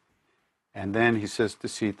away. And then he says to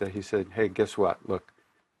Sita, he said, hey, guess what? Look,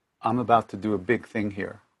 I'm about to do a big thing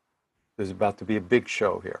here. There's about to be a big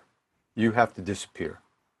show here. You have to disappear.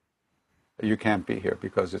 You can't be here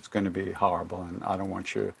because it's going to be horrible and I don't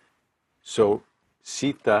want you. So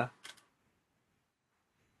Sita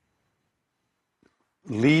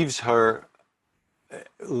leaves her,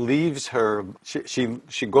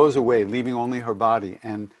 she goes away, leaving only her body,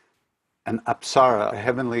 and an Apsara, a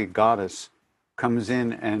heavenly goddess, comes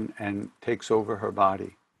in and takes over her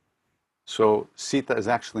body. So Sita is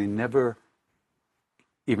actually never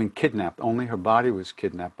even kidnapped. Only her body was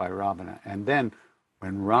kidnapped by Ravana. And then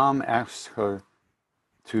when Ram asks her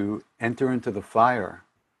to enter into the fire,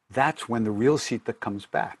 that's when the real Sita comes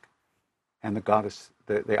back. And the goddess,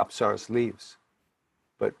 the Apsaras leaves.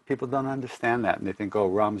 But people don't understand that. And they think, oh,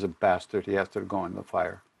 Ram's a bastard. He has to go in the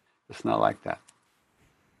fire. It's not like that.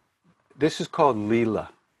 This is called Leela.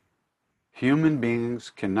 Human beings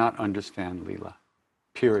cannot understand Leela,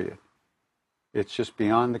 period. It's just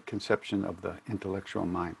beyond the conception of the intellectual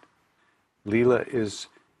mind. Leela is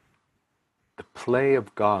the play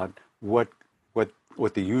of God, what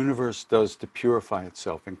the universe does to purify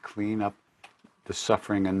itself and clean up the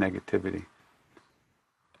suffering and negativity.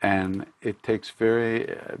 And it takes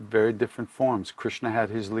very, very different forms. Krishna had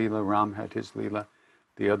his Leela, Ram had his Leela,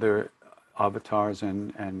 the other avatars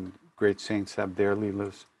and great saints have their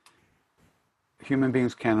leelas. Human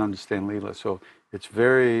beings can't understand leela, so it's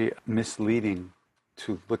very misleading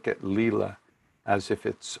to look at leela as if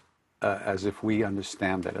it's as if we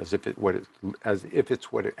understand it, as if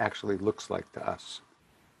it's what it actually looks like to us.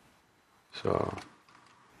 So,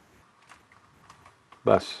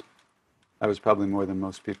 bus. That was probably more than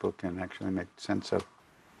most people can actually make sense of.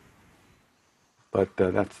 But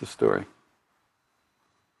that's the story.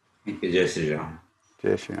 Thank you, Jai Shri Ram.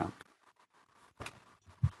 Jai Shri Ram.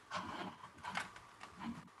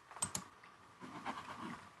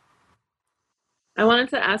 I wanted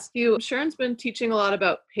to ask you, Sharon's been teaching a lot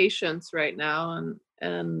about patience right now,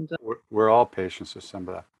 and we're all patients with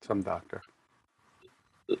some doctor.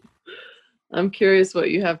 I'm curious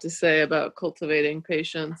what you have to say about cultivating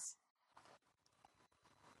patience.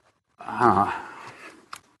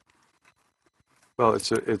 Well,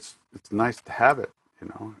 it's nice to have it, you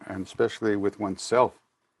know, and especially with oneself.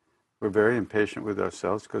 We're very impatient with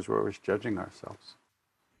ourselves because we're always judging ourselves.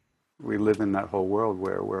 We live in that whole world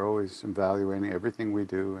where we're always evaluating everything we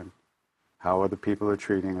do and how other people are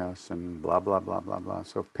treating us and blah, blah, blah, blah, blah.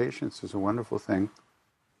 So patience is a wonderful thing.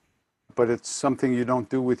 But it's something you don't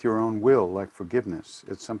do with your own will, like forgiveness.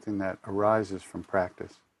 It's something that arises from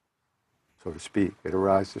practice, so to speak. It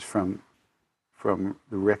arises from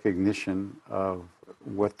the recognition of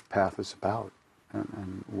what the path is about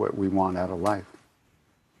and what we want out of life.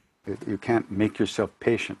 You can't make yourself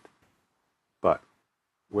patient, but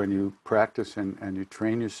when you practice and you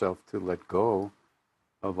train yourself to let go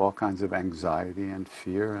of all kinds of anxiety and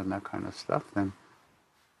fear and that kind of stuff, then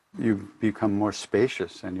you become more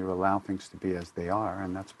spacious and you allow things to be as they are,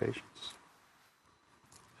 and that's patience.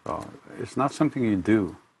 So it's not something you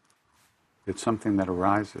do. It's something that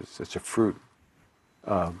arises. It's a fruit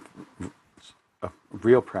of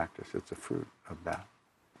real practice. It's a fruit of that.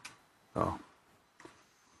 So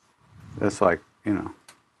it's like, you know,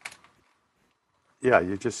 yeah,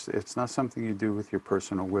 it's not something you do with your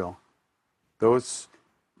personal will.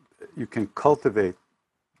 You can cultivate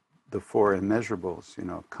the four immeasurables, you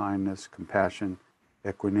know, kindness, compassion,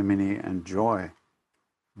 equanimity, and joy,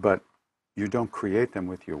 but you don't create them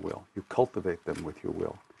with your will. You cultivate them with your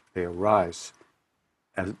will. They arise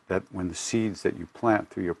as that when the seeds that you plant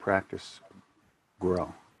through your practice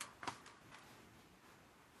grow.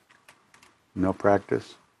 No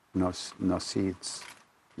practice, no seeds,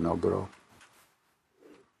 no grow.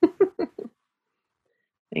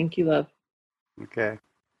 Thank you, love. Okay.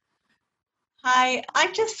 Hi,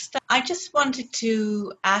 I just wanted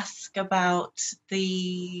to ask about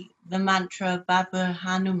the mantra Baba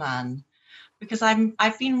Hanuman, because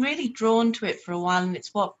I've been really drawn to it for a while, and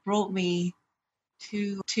it's what brought me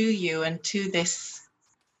to you and to this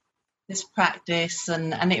practice,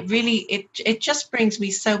 and it really it just brings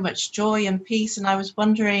me so much joy and peace. And I was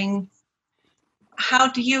wondering, how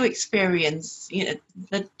do you experience, you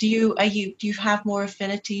know, do you have more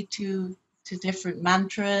affinity to different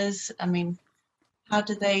mantras? I mean, how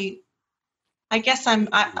do they? I guess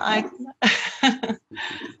I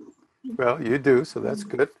Well, you do, so that's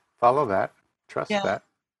good. Follow that. Trust Yeah. that.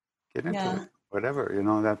 Get into Yeah. it. Whatever, you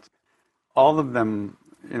know, that's all of them.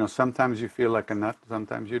 You know, sometimes you feel like a nut,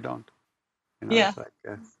 sometimes you don't. You know, Yeah. it's like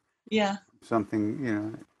Yeah. something, you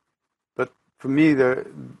know. But for me,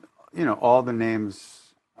 you know, all the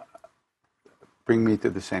names bring me to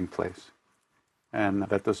the same place. And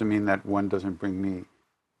that doesn't mean that one doesn't bring me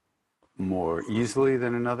more easily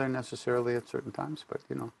than another necessarily at certain times, but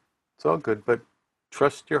you know, it's all good. But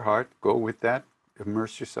trust your heart, go with that,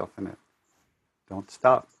 immerse yourself in it. Don't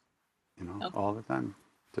stop, you know, all the time.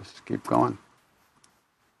 Just keep going.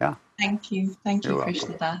 Yeah. Thank you. Thank you, You're welcome.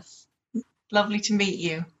 Krishna Das. Lovely to meet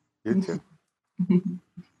you. You too.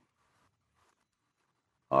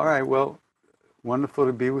 All right, well, wonderful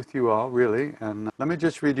to be with you all, really. And let me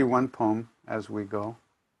just read you one poem as we go.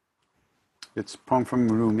 It's a poem from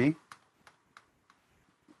Rumi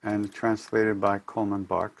and translated by Coleman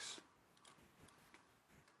Barks.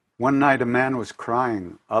 One night a man was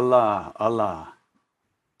crying, Allah, Allah.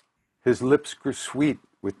 His lips grew sweet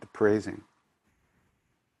with the praising,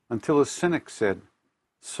 until a cynic said,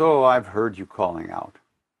 so I've heard you calling out,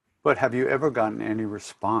 but have you ever gotten any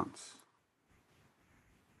response?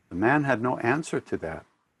 The man had no answer to that,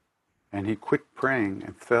 and he quit praying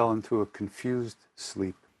and fell into a confused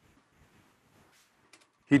sleep.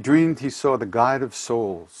 He dreamed he saw the guide of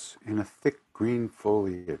souls in a thick green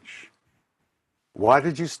foliage. Why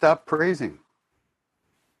did you stop praising?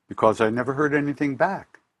 Because I never heard anything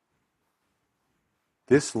back.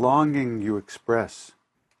 This longing you express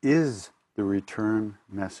is the return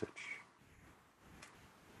message.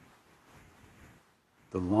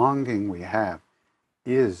 The longing we have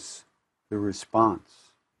is the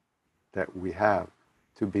response that we have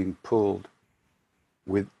to being pulled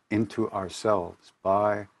into ourselves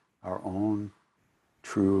by our own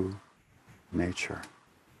true nature.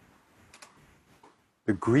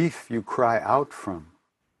 The grief you cry out from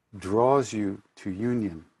draws you to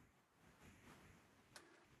union.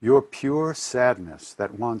 Your pure sadness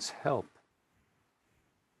that wants help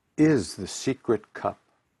is the secret cup,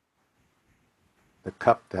 the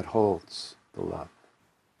cup that holds the love.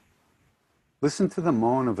 Listen to the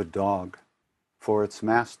moan of a dog for its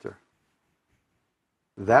master.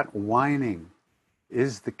 That whining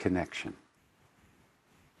is the connection.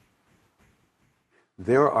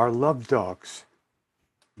 There are love dogs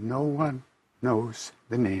no one knows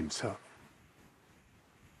the names of.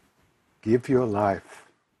 Give your life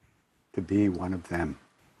to be one of them.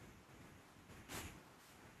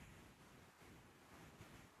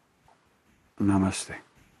 Namaste.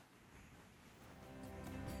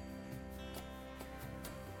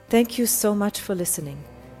 Thank you so much for listening.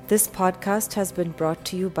 This podcast has been brought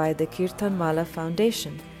to you by the Kirtanmala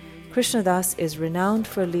Foundation. Krishnadas is renowned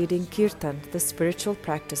for leading kirtan, the spiritual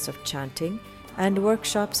practice of chanting, and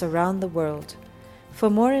workshops around the world. For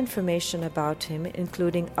more information about him,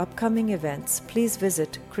 including upcoming events, please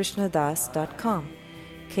visit krishnadas.com,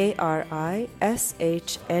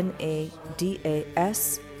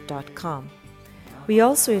 KRISHNADAS.com. We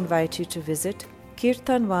also invite you to visit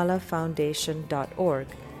kirtanwallahfoundation.org,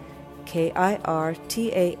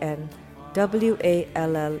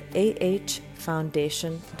 KIRTANWALLAH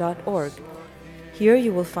foundation.org. Here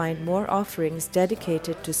you will find more offerings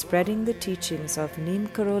dedicated to spreading the teachings of Neem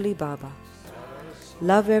Karoli Baba.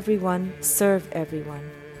 Love everyone, serve everyone.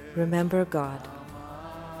 Remember God.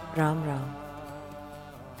 Ram Ram.